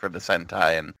everything for the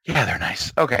Sentai. And yeah, they're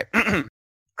nice. Okay.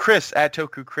 Chris at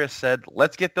Toku Chris said,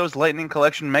 let's get those Lightning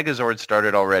Collection Megazords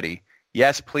started already.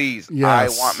 Yes, please.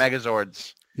 Yes. I want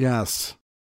Megazords. Yes.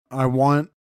 I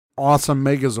want awesome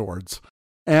Megazords.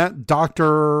 At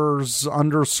Doctors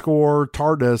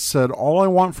 _TARDIS said, all I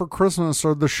want for Christmas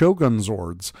are the Shogun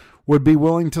Zords. Would be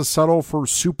willing to settle for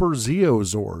Super Zeo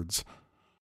Zords.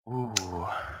 Ooh.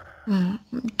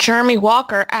 Jeremy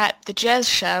Walker at The Jez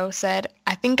Show said,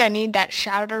 I think I need that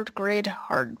Shattered Grid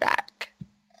hardback.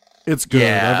 It's good.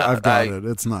 Yeah, I've got it.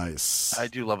 It's nice. I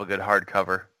do love a good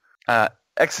hardcover.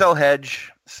 XL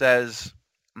Hedge says,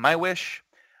 I wish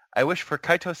for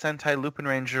Kaito Sentai Lupin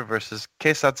Ranger versus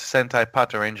Keisatsu Sentai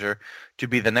Pato Ranger to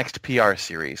be the next PR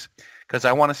series, because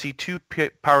I want to see 2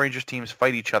 Power Rangers teams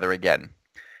fight each other again.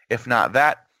 If not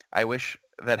that, I wish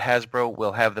that Hasbro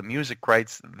will have the music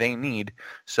rights they need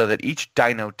so that each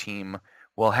Dino team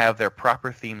will have their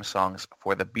proper theme songs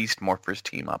for the Beast Morphers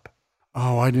team up.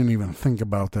 Oh, I didn't even think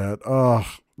about that.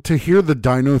 To hear the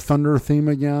Dino Thunder theme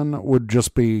again would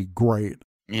just be great.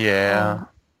 Yeah.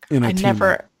 In a I team.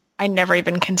 never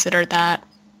even considered that.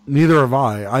 Neither have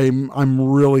I.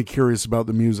 I'm really curious about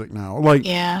the music now. Like,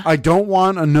 Yeah. I don't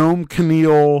want a Gnome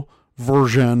Keneal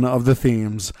version of the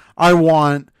themes. I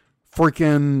want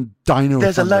freaking Dino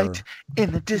There's Thunder. a light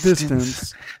in the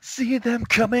distance. See them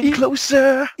coming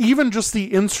closer. Even just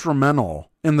the instrumental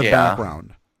in the Yeah.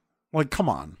 background. Like, come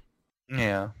on.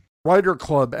 Yeah. Writer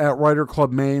Club at Writer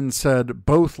Club Maine said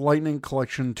both Lightning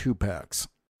Collection 2-packs.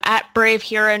 At Brave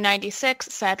Hero 96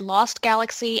 said Lost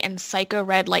Galaxy and Psycho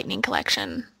Red Lightning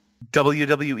Collection.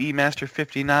 WWE Master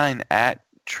 59 at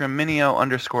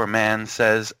Treminio_man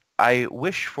says, I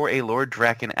wish for a Lord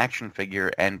Draken action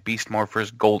figure and Beast Morpher's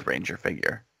Gold Ranger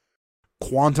figure.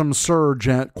 Quantum Surge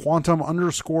at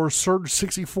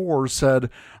Quantum_Surge64 said,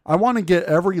 I want to get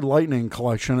every Lightning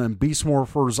Collection and Beast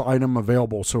Morphers item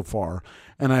available so far,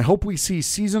 and I hope we see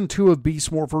Season 2 of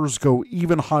Beast Morphers go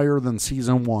even higher than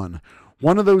Season 1.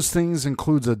 One of those things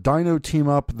includes a Dino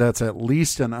team-up that's at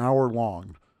least an hour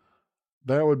long.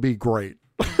 That would be great.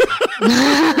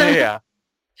 Yeah.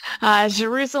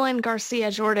 Jerusalem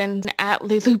Garcia Jordan at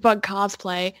Lulubug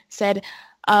Cosplay said,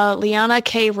 Liana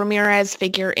K. Ramirez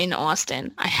figure in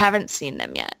Austin. I haven't seen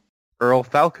them yet. Earl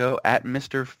Falco at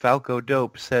Mr. Falco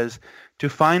Dope says, to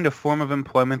find a form of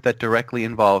employment that directly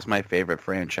involves my favorite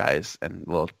franchise. And a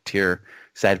little tear,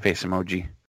 sad face emoji.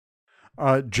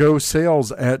 Joe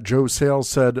Sales at Joe Sales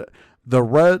said,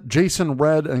 the Jason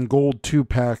Red and Gold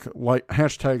 2-pack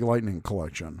hashtag Lightning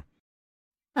Collection.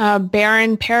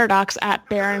 Baron Paradox at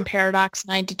Baron Paradox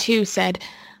 92 said,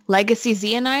 Legacy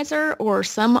Zeonizer or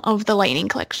some of the Lightning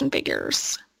Collection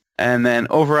figures. And then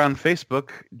over on Facebook,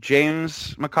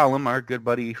 James McCollum, our good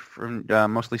buddy from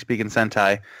Mostly Speaking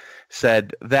Sentai,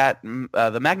 said that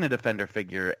the Magna Defender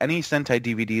figure, any Sentai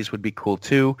DVDs would be cool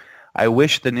too. I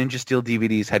wish the Ninja Steel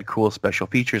DVDs had cool special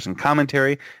features and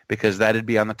commentary because that'd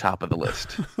be on the top of the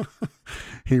list.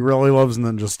 He really loves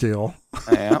Ninja Steel.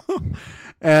 Yeah.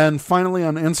 And finally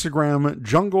on Instagram,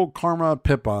 Jungle Karma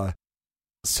Pippa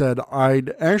said,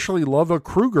 I'd actually love a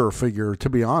Kruger figure, to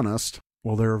be honest.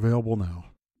 Well, they're available now.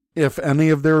 If any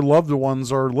of their loved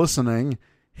ones are listening,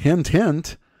 hint,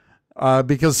 hint,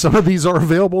 because some of these are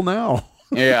available now.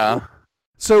 Yeah.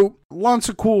 So lots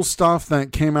of cool stuff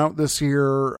that came out this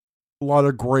year. A lot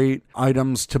of great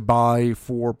items to buy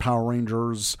for Power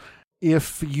Rangers.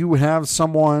 If you have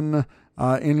someone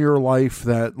in your life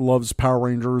that loves Power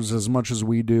Rangers as much as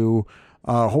we do,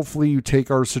 hopefully you take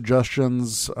our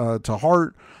suggestions to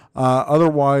heart.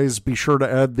 Otherwise, be sure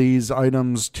to add these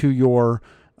items to your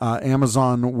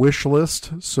Amazon wish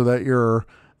list so that your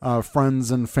friends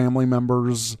and family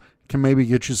members can maybe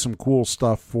get you some cool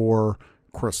stuff for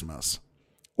Christmas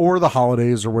or the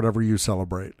holidays or whatever you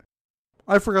celebrate.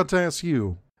 I forgot to ask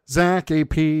you, Zach,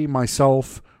 AP,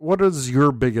 myself, what is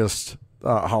your biggest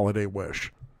holiday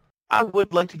wish? I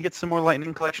would like to get some more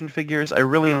Lightning Collection figures. I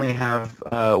really only have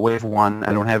Wave 1.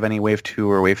 I don't have any Wave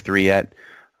 2 or Wave 3 yet.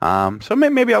 So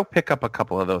maybe I'll pick up a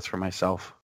couple of those for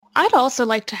myself. I'd also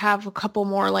like to have a couple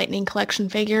more Lightning Collection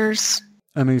figures.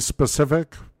 Any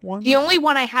specific one? The only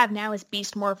one I have now is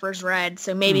Beast Morphers Red,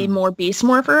 so maybe more Beast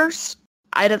Morphers.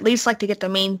 I'd at least like to get the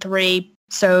main 3,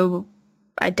 so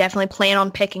I definitely plan on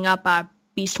picking up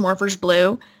Beast Morphers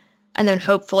Blue, and then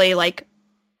hopefully, like,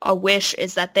 a wish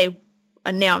is that they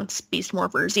announce Beast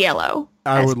Morphers Yellow.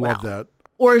 I would love that.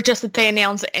 Or just that they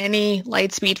announce any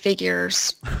Lightspeed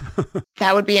figures.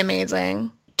 That would be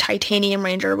amazing. Titanium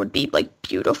Ranger would be, like,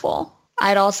 beautiful.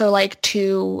 I'd also like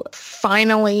to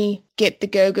finally get the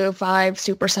Go-Go 5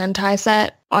 Super Sentai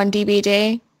set on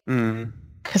DVD.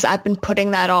 Because I've been putting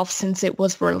that off since it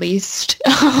was released.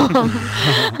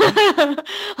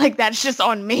 Like, that's just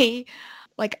on me.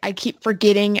 Like, I keep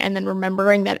forgetting and then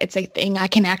remembering that it's a thing I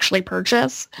can actually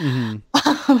purchase.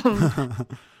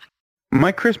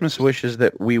 My Christmas wish is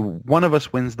that one of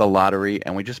us wins the lottery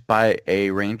and we just buy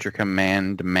a Ranger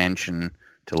Command mansion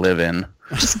to live in.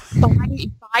 Just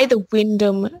buy the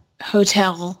Wyndham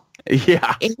Hotel.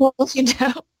 Yeah.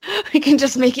 We can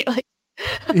just make it like...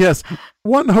 Yes.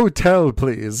 One hotel,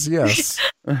 please. Yes.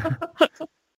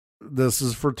 This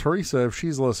is for Teresa if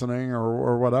she's listening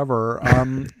or whatever.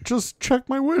 Just check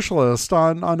my wish list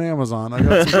on Amazon. I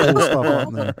got some cool stuff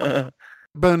on there.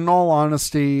 But in all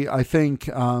honesty, I think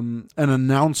an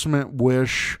announcement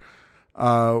wish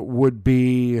would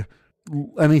be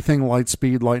anything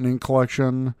Lightspeed Lightning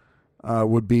Collection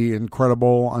would be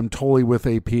incredible. I'm totally with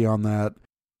AP on that.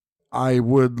 I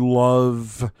would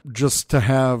love just to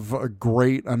have a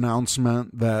great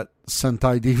announcement that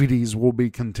Sentai DVDs will be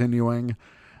continuing.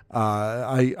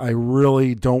 I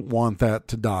really don't want that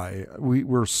to die.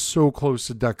 We're so close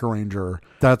to Deca Ranger.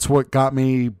 That's what got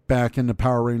me back into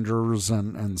Power Rangers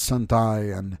and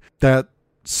Sentai, and that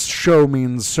show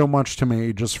means so much to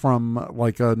me just from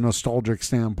like a nostalgic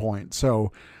standpoint.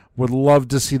 So would love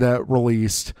to see that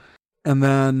released. And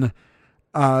then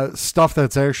stuff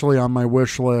that's actually on my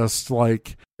wish list,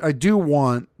 like I do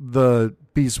want the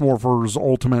Beast Morphers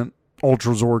Ultimate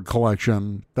Ultrazord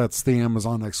collection. That's the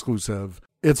Amazon exclusive.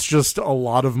 It's just a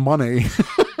lot of money.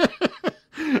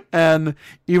 And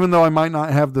even though I might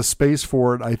not have the space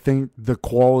for it, I think the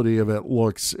quality of it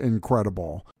looks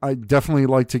incredible. I definitely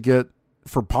like to get,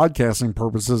 for podcasting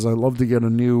purposes, I'd love to get a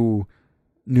new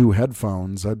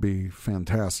headphones. That'd be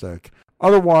fantastic.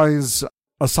 Otherwise,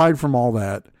 aside from all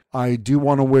that, I do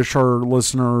want to wish our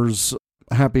listeners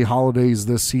happy holidays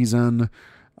this season.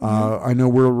 I know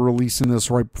we're releasing this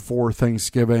right before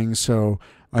Thanksgiving, so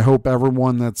I hope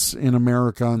everyone that's in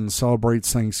America and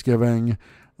celebrates Thanksgiving,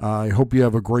 I hope you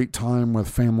have a great time with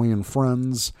family and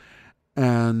friends.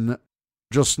 And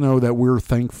just know that we're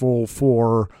thankful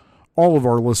for all of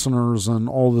our listeners and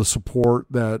all the support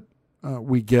that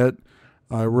we get.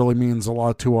 It really means a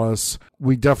lot to us.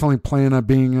 We definitely plan on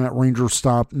being at Ranger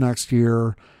Stop next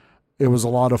year. It was a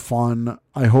lot of fun.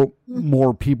 I hope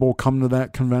more people come to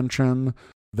that convention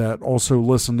that also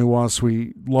listen to us.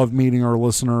 We love meeting our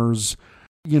listeners.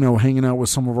 You know, hanging out with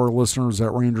some of our listeners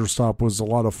at Ranger Stop was a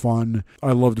lot of fun.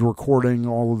 I loved recording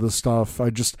all of this stuff.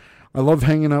 I love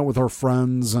hanging out with our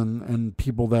friends and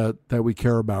people that we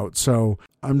care about. So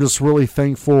I'm just really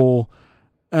thankful.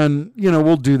 And, you know,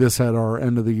 we'll do this at our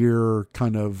end of the year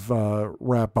kind of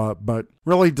wrap up. But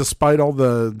really, despite all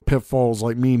the pitfalls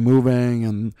like me moving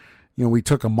and, you know, we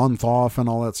took a month off and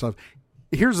all that stuff.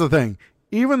 Here's the thing.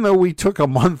 Even though we took a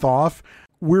month off,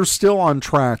 we're still on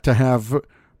track to have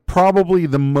probably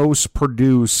the most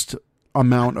produced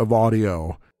amount of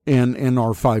audio in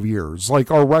our 5 years.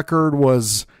 Like our record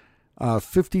was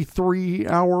 53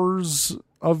 hours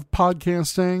of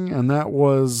podcasting, and that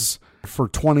was for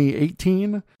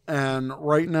 2018. And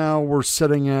right now we're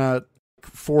sitting at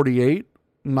 48,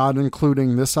 not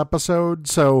including this episode.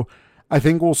 So I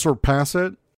think we'll surpass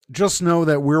it. Just know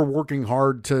that we're working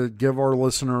hard to give our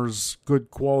listeners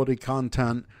good quality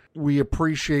content. We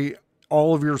appreciate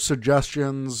all of your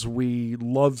suggestions. We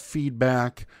love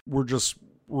feedback. We're just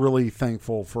really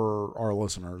thankful for our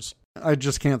listeners. I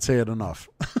just can't say it enough.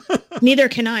 Neither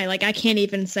can I. Like, I can't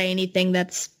even say anything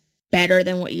that's better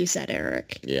than what you said,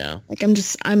 Eric. Yeah. Like,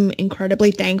 I'm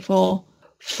incredibly thankful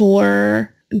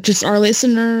for just our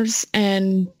listeners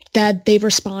and that they've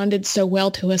responded so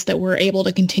well to us that we're able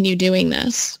to continue doing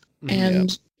this.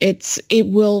 And it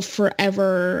will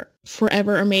forever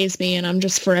amaze me. And I'm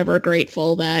just forever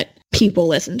grateful that people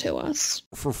listen to us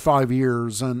for 5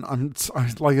 years. And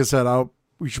like I said,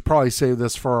 we should probably save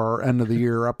this for our end of the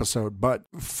year episode, but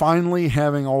finally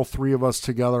having all three of us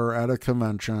together at a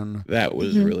convention. That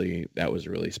was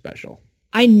really special.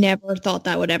 I never thought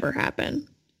that would ever happen.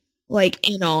 Like,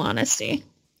 in all honesty,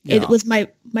 It was my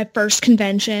first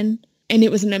convention and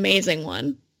it was an amazing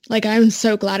one. Like, I'm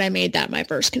so glad I made that my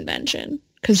first convention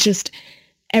because just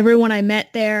everyone I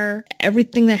met there,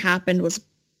 everything that happened was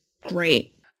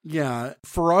great. Yeah.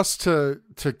 For us to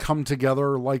come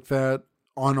together like that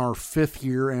on our 5th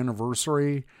year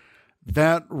anniversary,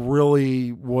 that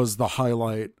really was the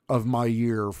highlight of my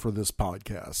year for this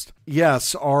podcast.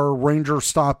 Yes, our Ranger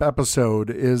Stop episode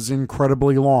is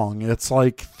incredibly long. It's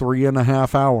like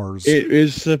 3.5 hours. It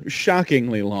is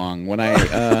shockingly long. When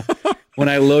I when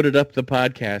I loaded up the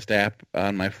podcast app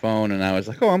on my phone and I was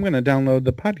like, oh, I'm going to download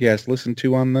the podcast, listen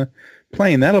to on the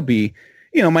plane. That'll be,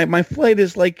 you know, my flight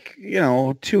is like,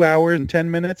 2 hours and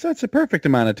 10 minutes. That's a perfect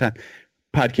amount of time.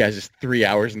 Podcast is 3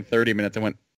 hours and 30 minutes. I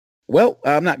went, well,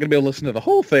 I'm not going to be able to listen to the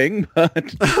whole thing,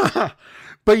 but...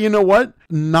 But you know what?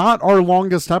 Not our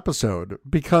longest episode,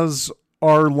 because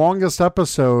our longest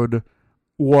episode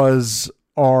was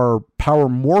our Power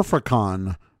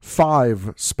Morphicon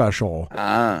 5 special.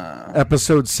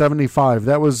 Episode 75.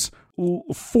 That was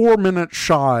 4 minutes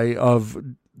shy of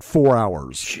 4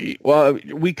 hours. Well,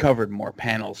 we covered more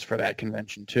panels for that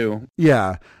convention, too.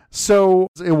 Yeah. So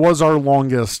it was our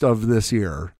longest of this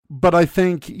year. But I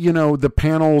think, the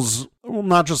panels, well,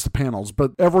 not just the panels,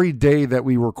 but every day that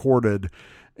we recorded,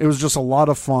 it was just a lot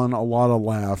of fun, a lot of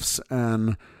laughs,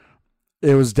 and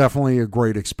it was definitely a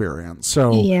great experience.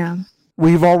 So yeah,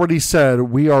 we've already said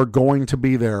we are going to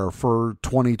be there for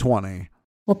 2020.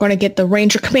 We're going to get the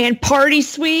Ranger Command Party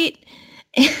Suite.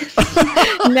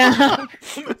 No.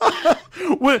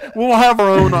 We'll have our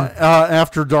own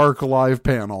After Dark live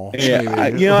panel.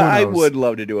 Yeah, I would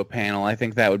love to do a panel. I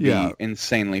think that would be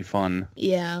insanely fun.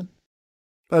 Yeah.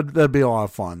 That'd be a lot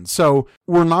of fun. So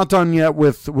we're not done yet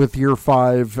with year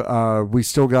 5. We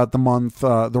still got the month,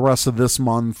 the rest of this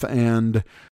month, and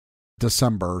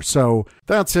December. So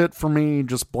that's it for me,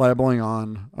 just blabbling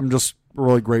on. I'm just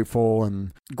really grateful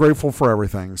and grateful for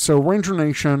everything. So Ranger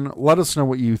Nation, let us know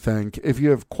what you think. If you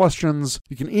have questions,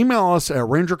 you can email us at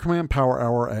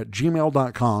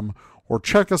rangercommandpowerhour@gmail.com or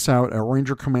check us out at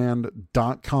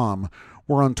rangercommand.com.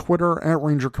 We're on Twitter at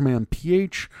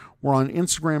rangercommandph. We're on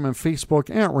Instagram and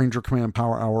Facebook at Ranger Command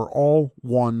Power Hour, all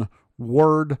one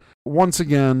word. Once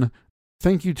again,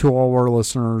 thank you to all our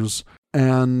listeners,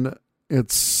 and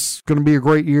it's going to be a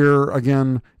great year.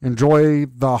 Again, enjoy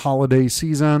the holiday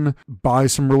season, buy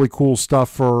some really cool stuff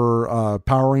for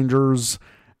Power Rangers,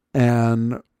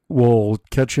 and we'll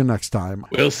catch you next time.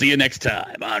 We'll see you next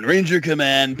time on Ranger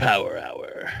Command Power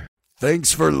Hour.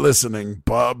 Thanks for listening,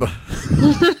 bub.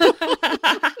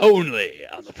 Only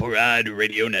on the 4-Eyed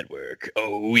Radio Network.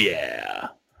 Oh, yeah.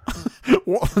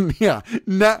 Well, yeah,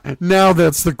 now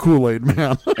that's the Kool-Aid,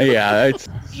 man. Yeah, it's...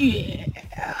 Yeah.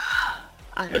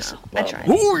 I don't know. I tried.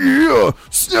 Oh, yeah.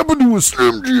 Step into a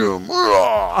Slim Jim.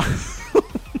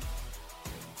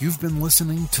 You've been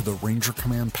listening to the Ranger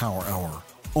Command Power Hour,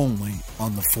 only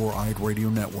on the 4-Eyed Radio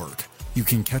Network. You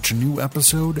can catch a new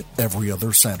episode every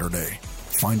other Saturday.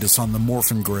 Find us on the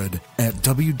Morphin Grid at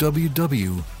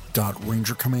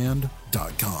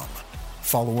www.rangercommand.com.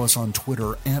 Follow us on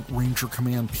Twitter at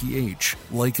RangerCommandPH.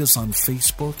 Like us on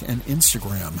Facebook and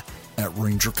Instagram at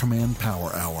Ranger Command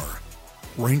Power Hour.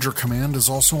 Ranger Command is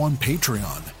also on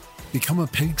Patreon. Become a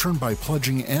patron by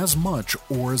pledging as much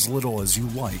or as little as you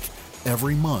like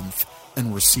every month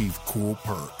and receive cool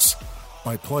perks.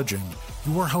 By pledging,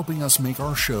 you are helping us make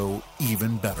our show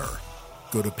even better.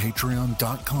 Go to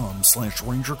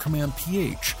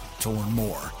patreon.com/RangerCommandPH to learn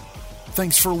more.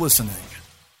 Thanks for listening.